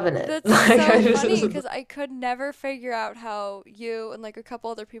loving it. That's Like so I just funny because I could never figure out how you and like a couple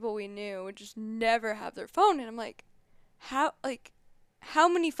other people we knew would just never have their phone. And I'm like, how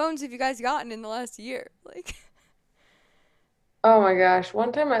many phones have you guys gotten in the last year? Like, oh my gosh,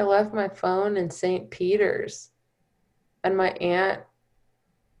 one time I left my phone in St. Peter's and my aunt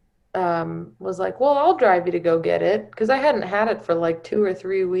was like, "Well, I'll drive you to go get it," because I hadn't had it for like 2 or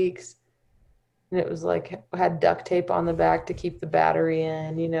 3 weeks, and it was like had duct tape on the back to keep the battery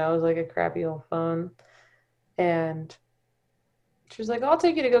in. It was like a crappy old phone, and she was like, "I'll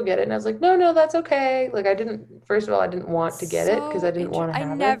take you to go get it," and I was like, "No, no, that's okay." Like I didn't. First of all, I didn't want to get it because I didn't want to I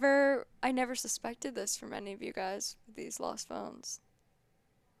have it. never suspected this from any of you guys with these lost phones.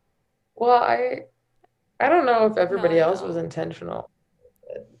 Well, I don't know if No, everybody I else was know. intentional,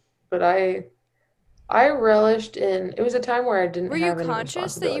 but I relished in. It was a time where I didn't Were you have any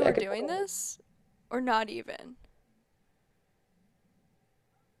conscious that you responsibility. I were could doing this? Or not even?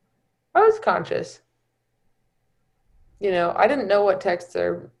 I was conscious. I didn't know what texts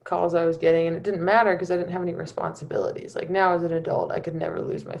or calls I was getting, and it didn't matter because I didn't have any responsibilities. Like now, as an adult, I could never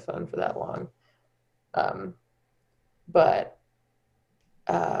lose my phone for that long. Um, but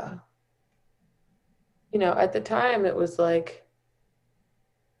at the time, it was like,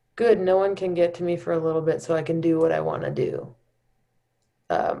 good, no one can get to me for a little bit, so I can do what I want to do,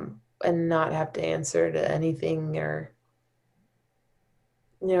 and not have to answer to anything or,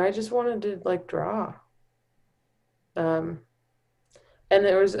 I just wanted to like draw. Um, and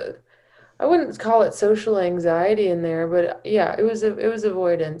there was I wouldn't call it social anxiety in there, but yeah, it was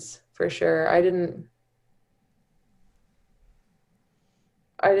avoidance for sure. I didn't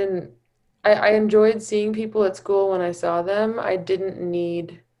I enjoyed seeing people at school when I saw them. I didn't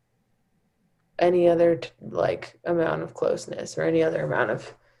need any other like amount of closeness or any other amount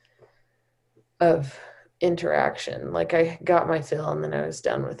of interaction. Like I got my fill and then I was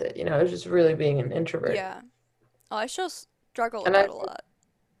done with it. I was just really being an introvert. Yeah. Oh, I still struggle with And I that a lot.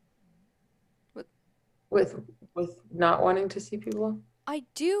 With with with not wanting to see people. I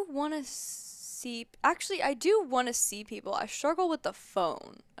do want to see. Actually, I do want to see people. I struggle with the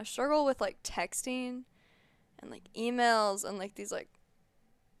phone. I struggle with like texting and like emails and like these like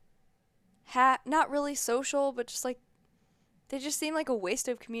not really social, but just like they just seem like a waste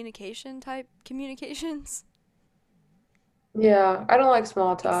of communication type communications. Yeah, I don't like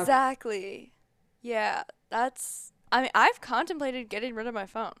small talk. Exactly. Yeah, that's. I mean, I've contemplated getting rid of my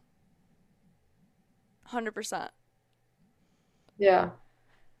phone. 100%. Yeah.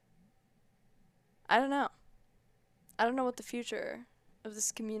 I don't know. I don't know what the future of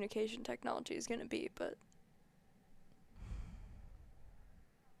this communication technology is going to be, but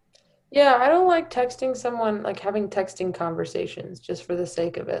Yeah, I don't like texting someone, like having texting conversations just for the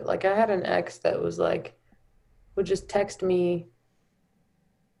sake of it. Like I had an ex that was like, would just text me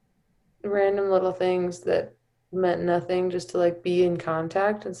random little things that meant nothing just to like be in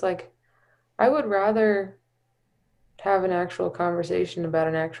contact. It's like I would rather have an actual conversation about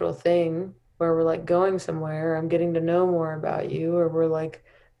an actual thing where we're like going somewhere, I'm getting to know more about you, or we're like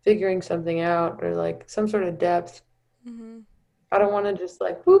figuring something out, or like some sort of depth. mhm. I don't want to just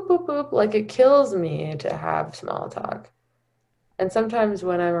like boop, boop, boop. Like it kills me to have small talk. And sometimes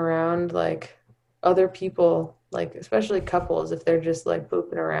when I'm around like other people, like especially couples, if they're just like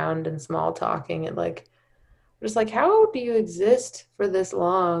booping around and small talking, and like just like, how do you exist for this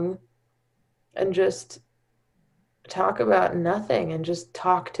long and just talk about nothing and just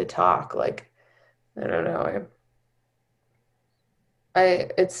talk to talk? Like, I don't know.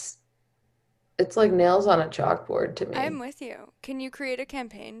 It's like nails on a chalkboard to I'm me. with you. Can you create a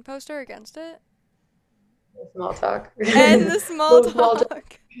campaign poster against it? Small talk. And the small No small talk.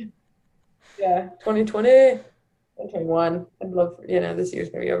 talk. Yeah, 2020, 2021. I'd love, this year's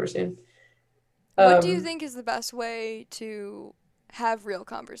gonna be over soon. What do you Um, think is the best way to have real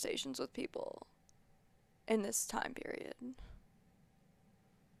conversations with people in this time period?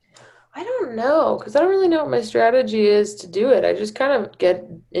 I don't know because I don't really know what my strategy is to do it. I just kind of get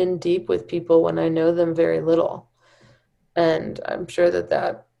in deep with people when I know them very little. And I'm sure that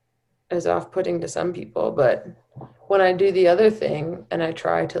that is off-putting to some people, but when I do the other thing and I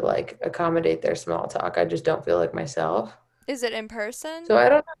try to like accommodate their small talk, I just don't feel like myself. Is it in person? So I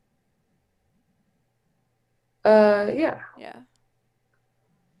don't know. Yeah. Yeah.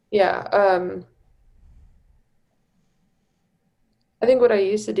 Yeah. I think what I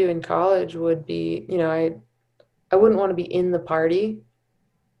used to do in college would be, I wouldn't want to be in the party,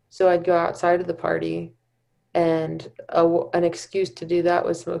 so I'd go outside of the party, and an excuse to do that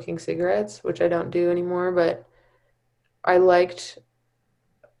was smoking cigarettes, which I don't do anymore, but I liked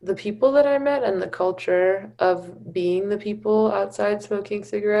the people that I met and the culture of being the people outside smoking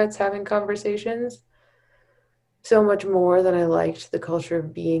cigarettes, having conversations, so much more than I liked the culture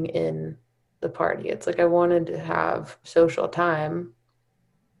of being in the party. It's like I wanted to have social time,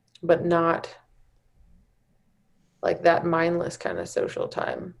 but not like that mindless kind of social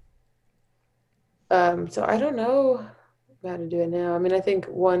time. So I don't know how to do it now. I mean, I think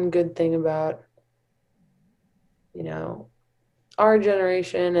one good thing about, you know, our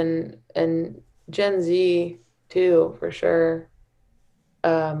generation and Gen Z too, for sure,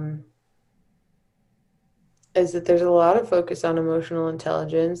 um, is that there's a lot of focus on emotional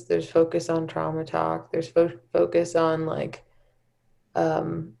intelligence. There's focus on trauma talk. There's focus on like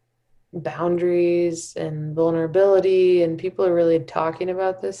um, boundaries and vulnerability, and people are really talking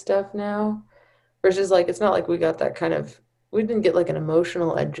about this stuff now. Versus like it's not like we got that kind of we didn't get like an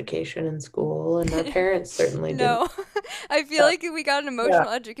emotional education in school, and our parents certainly didn't. No, I feel Yeah. like we got an Yeah. emotional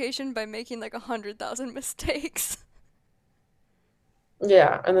education by making like 100,000 mistakes.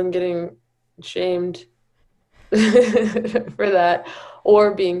 Yeah, and then getting shamed for that,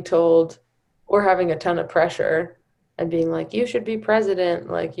 or being told, or having a ton of pressure and being like, you should be president,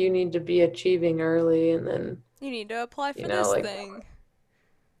 like you need to be achieving early, and then, You need to apply for this like, thing.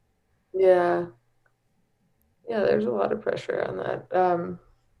 yeah, yeah, there's a lot of pressure on that.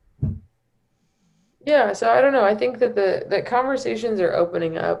 Yeah, so I don't know. I think that the conversations are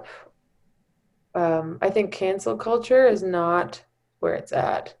opening up. I think cancel culture is not where it's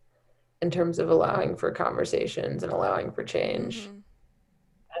at in terms of allowing for conversations and allowing for change. Mhm.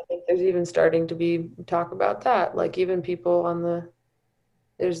 I think there's even starting to be talk about that. Like even people on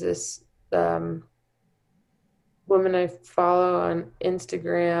there's this um, woman I follow on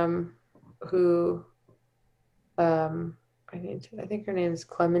Instagram who um, I think her name is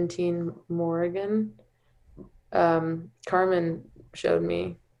Clementine Morrigan. Carmen showed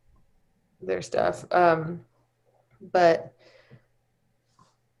me their stuff. But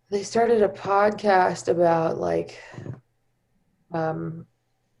they started a podcast about like um,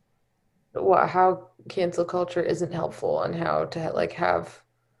 how cancel culture isn't helpful and how to like have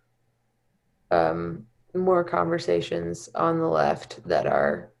um, more conversations on the left that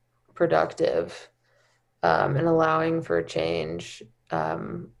are productive and allowing for change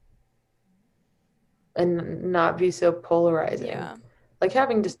um, and not be so polarizing. Yeah. Like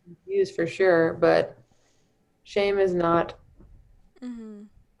having distinct views for sure, but shame is not Mhm.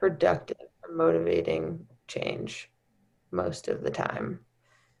 productive or motivating change most of the time.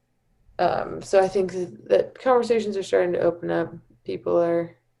 So I think that conversations are starting to open up. People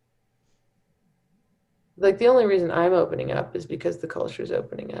are like the only reason I'm opening up is because the culture is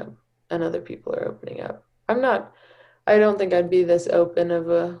opening up and other people are opening up. I don't think I'd be this open of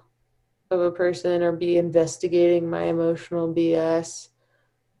a person or be investigating my emotional BS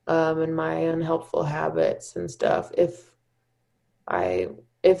and my unhelpful habits and stuff I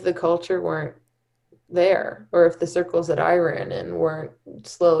if the culture weren't there or if the circles that I ran in weren't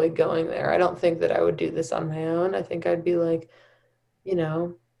slowly going there. I don't think that I would do this on my own. I think I'd be like, you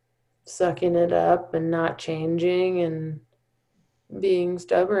know, sucking it up and not changing and being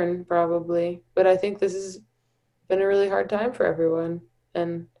stubborn probably. But I think this has been a really hard time for everyone.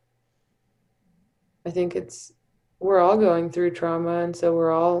 And I think we're all going through trauma. And so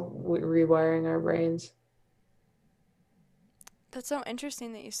we're all rewiring our brains. That's so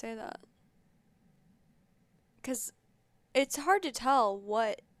interesting that you say that. Because it's hard to tell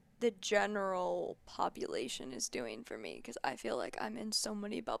what the general population is doing for me. Because I feel like I'm in so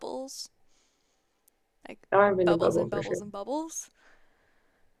many bubbles. Like I'm in a bubbles bubble and for sure. bubbles and bubbles.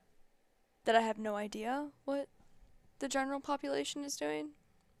 That I have no idea what the general population is doing.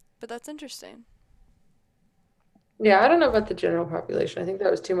 But that's interesting. Yeah, I don't know about the general population. I think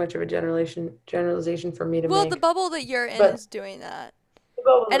that was too much of a generalization for me to Well, the make. bubble that you're in But is doing that. the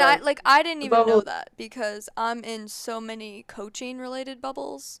bubble And that I didn't the even know bubble, that because I'm in so many coaching related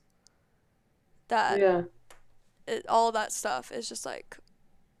bubbles that yeah. all that stuff is just like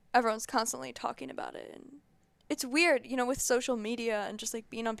everyone's constantly talking about it, and it's weird, with social media and just like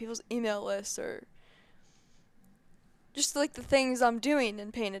being on people's email lists or just like the things I'm doing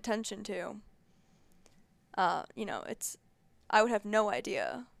and paying attention to. It's I would have no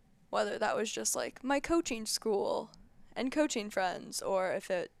idea whether that was just like my coaching school and coaching friends or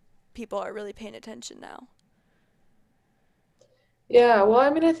if it people are really paying attention now. Yeah, well, I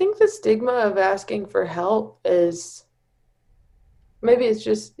mean, I think the stigma of asking for help is maybe it's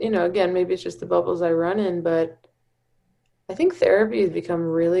just, again, maybe it's just the bubbles I run in, but I think therapy has become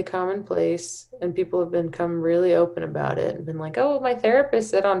really commonplace and people have become really open about it and been like, oh, my therapist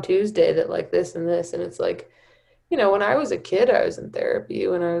said on Tuesday that like this and this. And it's like, when I was a kid, I was in therapy.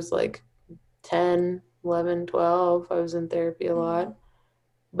 When I was like 10, 11, 12, I was in therapy a Mm-hmm. lot.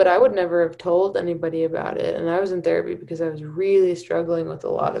 But I would never have told anybody about it. And I was in therapy because I was really struggling with a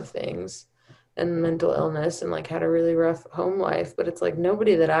lot of things and mental illness and like had a really rough home life. But it's like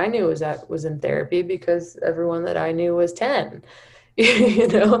nobody that I knew was in therapy because everyone that I knew was 10, you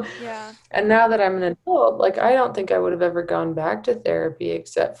know? Yeah. And now that I'm an adult, like I don't think I would have ever gone back to therapy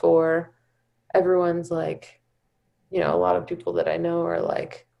except for everyone's like, a lot of people that I know are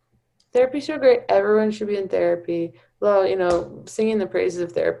like, therapy's so great. Everyone should be in therapy. Well, singing the praises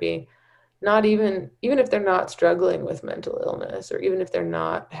of therapy, not even if they're not struggling with mental illness or even if they're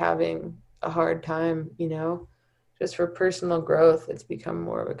not having a hard time, just for personal growth, it's become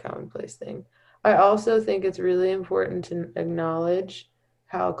more of a commonplace thing. I also think it's really important to acknowledge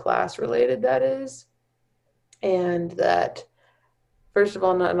how class related that is, and that first of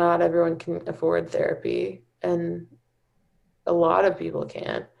all, not everyone can afford therapy, and a lot of people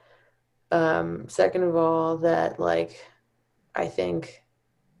can't. Second of all, that like I think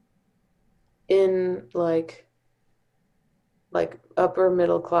in like upper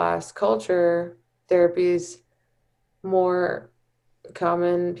middle class culture, therapy's more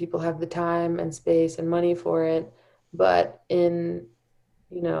common. People have the time and space and money for it. But in,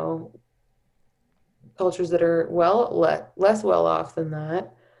 you know, cultures that are less well off than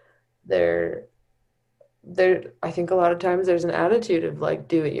that, they're I think a lot of times there's an attitude of like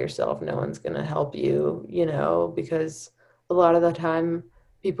do it yourself. No one's gonna help you, because a lot of the time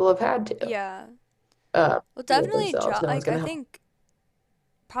people have had to Yeah. Well, do it definitely themselves. job No one's like I gonna help. think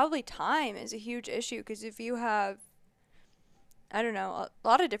probably time is a huge issue because if you have I don't know, a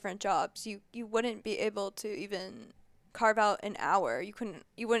lot of different jobs, you wouldn't be able to even carve out an hour. You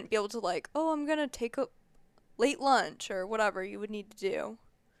wouldn't be able to like, "Oh, I'm going to take a late lunch or whatever you would need to do."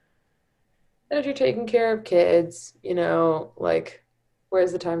 And if you're taking care of kids, like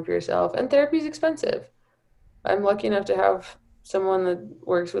where's the time for yourself? And therapy's expensive. I'm lucky enough to have someone that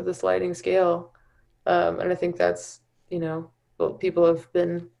works with a sliding scale. And I think that's, what people have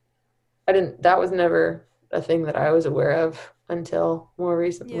been, that was never a thing that I was aware of until more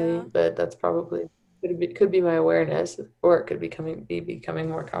recently, Yeah. but that's probably, could be my awareness, or it could be becoming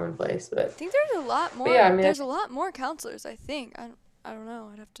more commonplace. I think there's a lot But yeah, more I mean, there's a lot more counselors, I think. I don't know.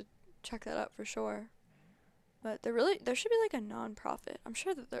 I'd have to check that out for sure. But there should be like a non-profit. I'm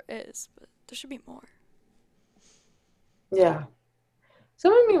sure that there is, but there should be more. yeah.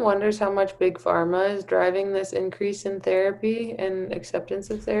 Some of me wonders how much big pharma is driving this increase in therapy and acceptance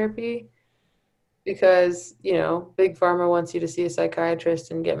of therapy because, big pharma wants you to see a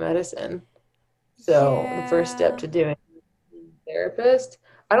psychiatrist and get medicine. So the first step Yeah. to doing a therapist,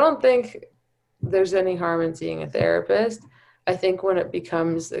 I don't think there's any harm in seeing a therapist. I think when it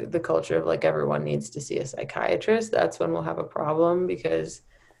becomes the culture of like everyone needs to see a psychiatrist, that's when we'll have a problem because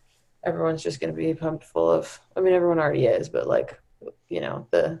everyone's just going to be pumped full of, I mean, everyone already is, but like,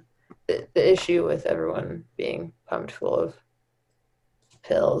 the issue with everyone being pumped full of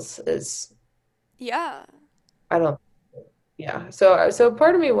pills is, Yeah. I don't, yeah. So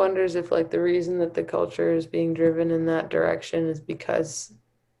part of me wonders if like the reason that the culture is being driven in that direction is because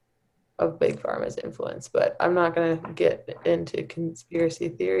of big pharma's influence. But I'm not going to get into conspiracy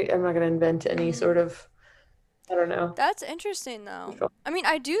theory. I'm not going to invent any Mhm. sort of, I don't know. That's interesting though. I mean,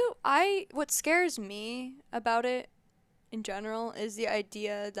 I what scares me about it in general is the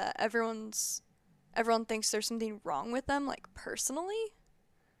idea that everyone thinks there's something wrong with them like personally.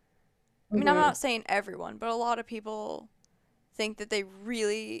 I mean, I'm Mm-hmm. not saying everyone, but a lot of people think that they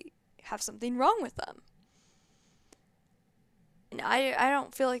really have something wrong with them. And I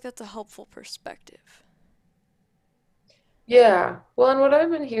don't feel like that's a helpful perspective. Yeah. Well, and what I've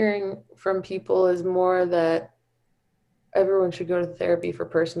been hearing from people is more that everyone should go to therapy for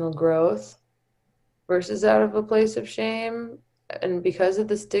personal growth versus out of a place of shame. And because of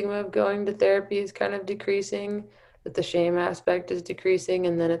the stigma of going to therapy is kind of decreasing, that the shame aspect is decreasing.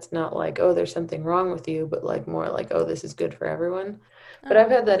 And then it's not like, oh, there's something wrong with you, but like more like, oh, this is good for everyone. But I've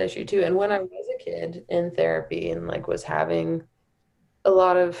Oh. had that issue too. And when I was a kid in therapy and like was having a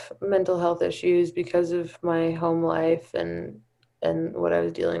lot of mental health issues because of my home life and what I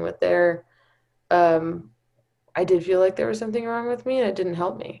was dealing with there, um, I did feel like there was something wrong with me and it didn't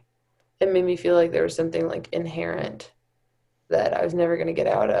help me. It made me feel like there was something like inherent that I was never going to get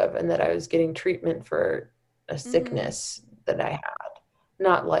out of and that I was getting treatment for a Mhm. sickness that I had.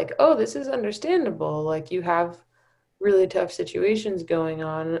 Not like, oh, this is understandable. Like you have really tough situations going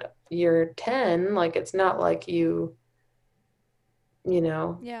on, you're 10, like it's not like you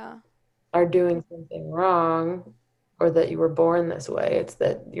know, Yeah. are doing something wrong or that you were born this way. It's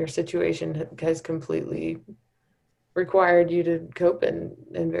that your situation has completely required you to cope in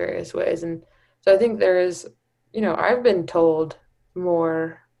various ways. And so I think there is, I've been told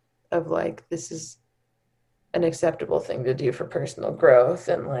more of like, this is an acceptable thing to do for personal growth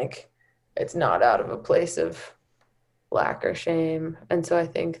and like it's not out of a place of lack or shame. And so I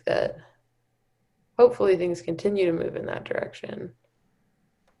think that hopefully things continue to move in that direction.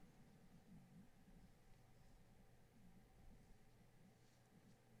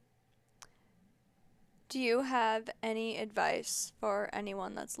 Do you have any advice for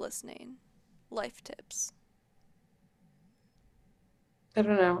anyone that's listening? Life tips. I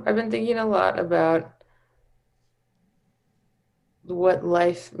don't know. I've been thinking a lot about what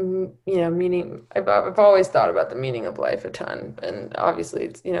life, meaning. I've always thought about the meaning of life a ton, and obviously,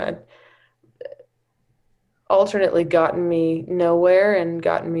 it's alternately gotten me nowhere and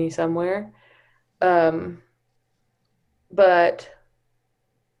gotten me somewhere. Um, but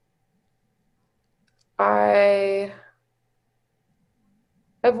I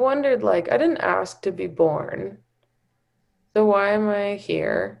have wondered, like, I didn't ask to be born, so why am I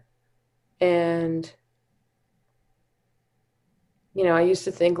here? And I used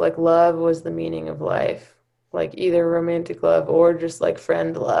to think like love was the meaning of life, like either romantic love or just like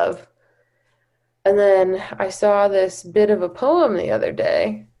friend love. And then I saw this bit of a poem the other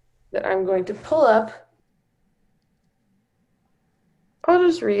day that I'm going to pull up. I'll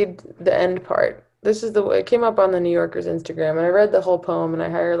just read the end part. This is the way it came up on the New Yorker's Instagram, and I read the whole poem, and I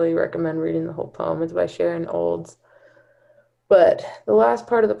highly recommend reading the whole poem. It's by Sharon Olds. But the last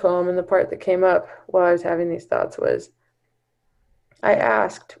part of the poem and the part that came up while I was having these thoughts was I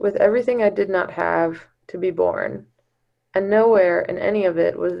asked, with everything I did not have, to be born, and nowhere in any of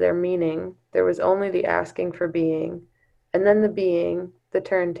it was there meaning. There was only the asking for being, and then the being, the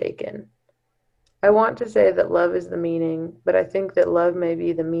turn taken. I want to say that love is the meaning, but I think that love may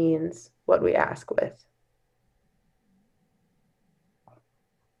be the means, what we ask with.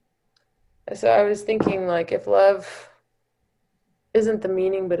 So I was thinking, like, if love isn't the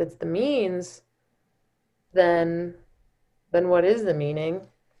meaning, but it's the means, then what is the meaning?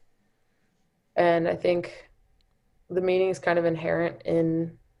 And I think the meaning is kind of inherent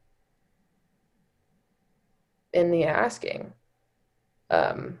in the asking.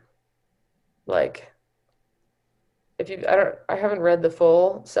 Um, like if you I haven't read the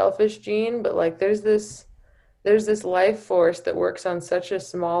full Selfish Gene, but like there's this life force that works on such a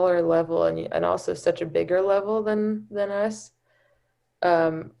smaller level and also such a bigger level than us.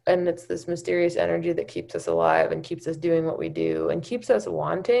 And it's this mysterious energy that keeps us alive and keeps us doing what we do and keeps us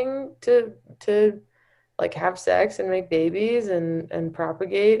wanting to like have sex and make babies and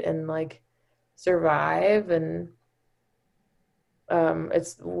propagate and like survive and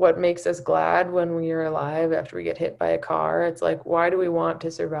it's what makes us glad when we are alive after we get hit by a car. It's like, why do we want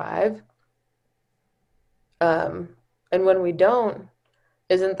to survive? Um, and when we don't,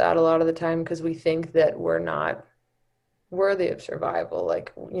 isn't that a lot of the time because we think that we're not worthy of survival?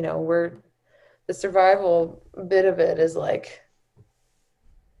 Like, we're the survival bit of it is like,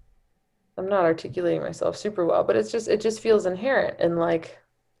 I'm not articulating myself super well, but it just feels inherent in like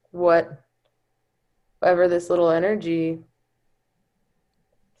whatever this little energy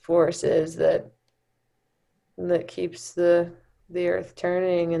force is that keeps the earth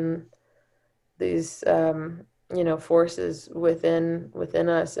turning and these forces within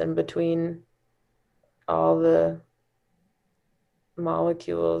us and between all the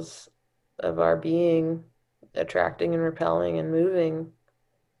molecules of our being attracting and repelling and moving.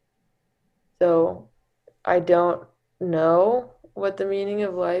 So I don't know what the meaning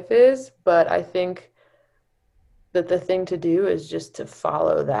of life is, but I think that the thing to do is just to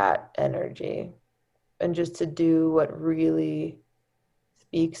follow that energy and just to do what really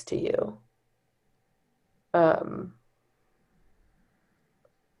speaks to you. Um,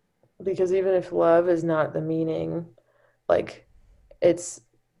 because even if love is not the meaning, like it's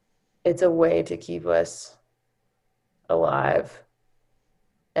it's a way to keep us alive.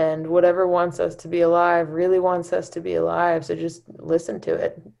 And whatever wants us to be alive really wants us to be alive. So just listen to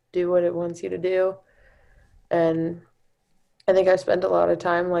it. Do what it wants you to do. And I think I spent a lot of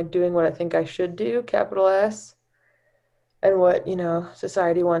time like doing what I think I should do, capital S, and what,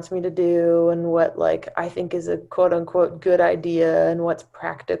 society wants me to do and what like I think is a quote unquote good idea and what's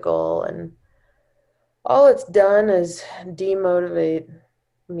practical and all it's done is demotivate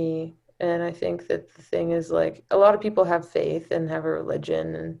me. And I think that the thing is like a lot of people have faith and have a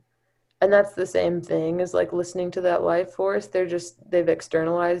religion And that's the same thing as like listening to that life force. They've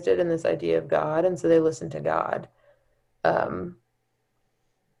externalized it in this idea of God, and so they listen to God. Um,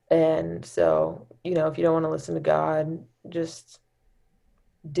 and so, if you don't want to listen to God, just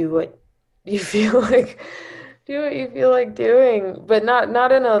do what you feel like do what you feel like doing, but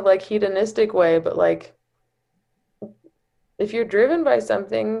not in a like hedonistic way, but like if you're driven by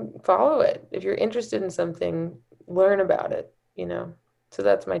something, follow it. If you're interested in something, learn about it. So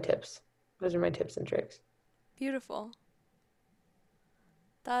that's my tips. Those are my tips and tricks. Beautiful.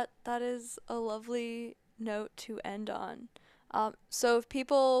 That is a lovely note to end on. So if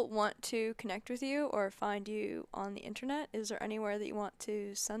people want to connect with you or find you on the internet, is there anywhere that you want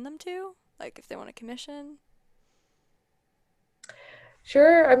to send them to? Like if they want a commission?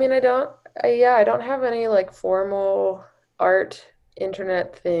 Sure. I mean, I don't have any like formal art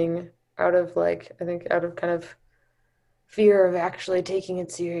internet thing out of like, I think out of kind of fear of actually taking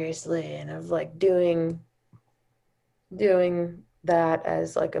it seriously and of like doing that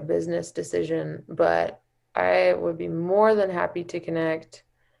as like a business decision. But I would be more than happy to connect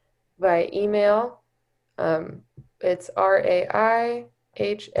by email. Um, it's RAIHAN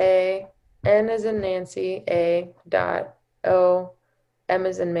as in Nancy, A dot O M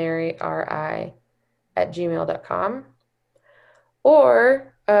as in Mary, RI at gmail.com.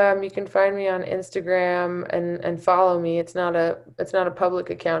 Or you can find me on Instagram and follow me. It's not a public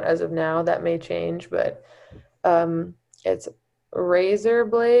account as of now. That may change, but it's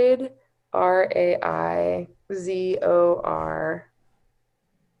Razorblade, Raizor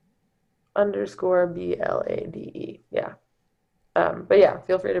underscore BLADE. Yeah. But yeah,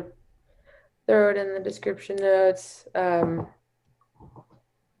 feel free to throw it in the description notes.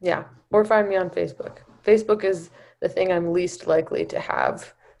 Yeah, or find me on Facebook. Facebook is the thing I'm least likely to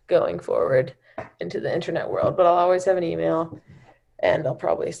have going forward into the internet world, but I'll always have an email and I'll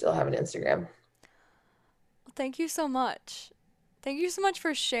probably still have an Instagram. Well, thank you so much. Thank you so much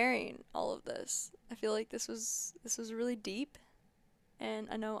for sharing all of this. I feel like this was really deep, and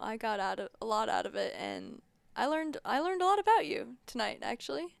I know I got a lot out of it, and I learned a lot about you tonight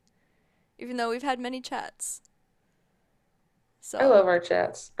actually, even though we've had many chats. I So, love our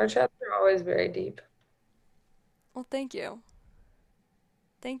chats. Our chats are always very deep. well, thank you.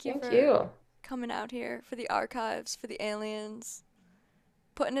 Thank you Thank for you. coming out here for the archives, for the aliens,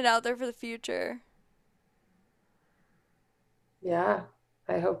 putting it out there for the future. Yeah,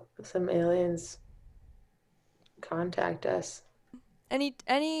 I hope some aliens contact us. Any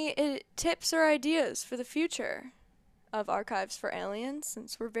tips or ideas for the future of archives for aliens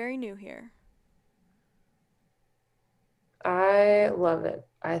since we're very new here? I love it.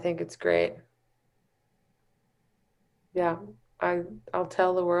 I think it's great. Yeah, I I'll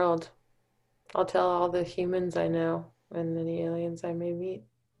tell the world. I'll tell all the humans I know and any aliens I may meet.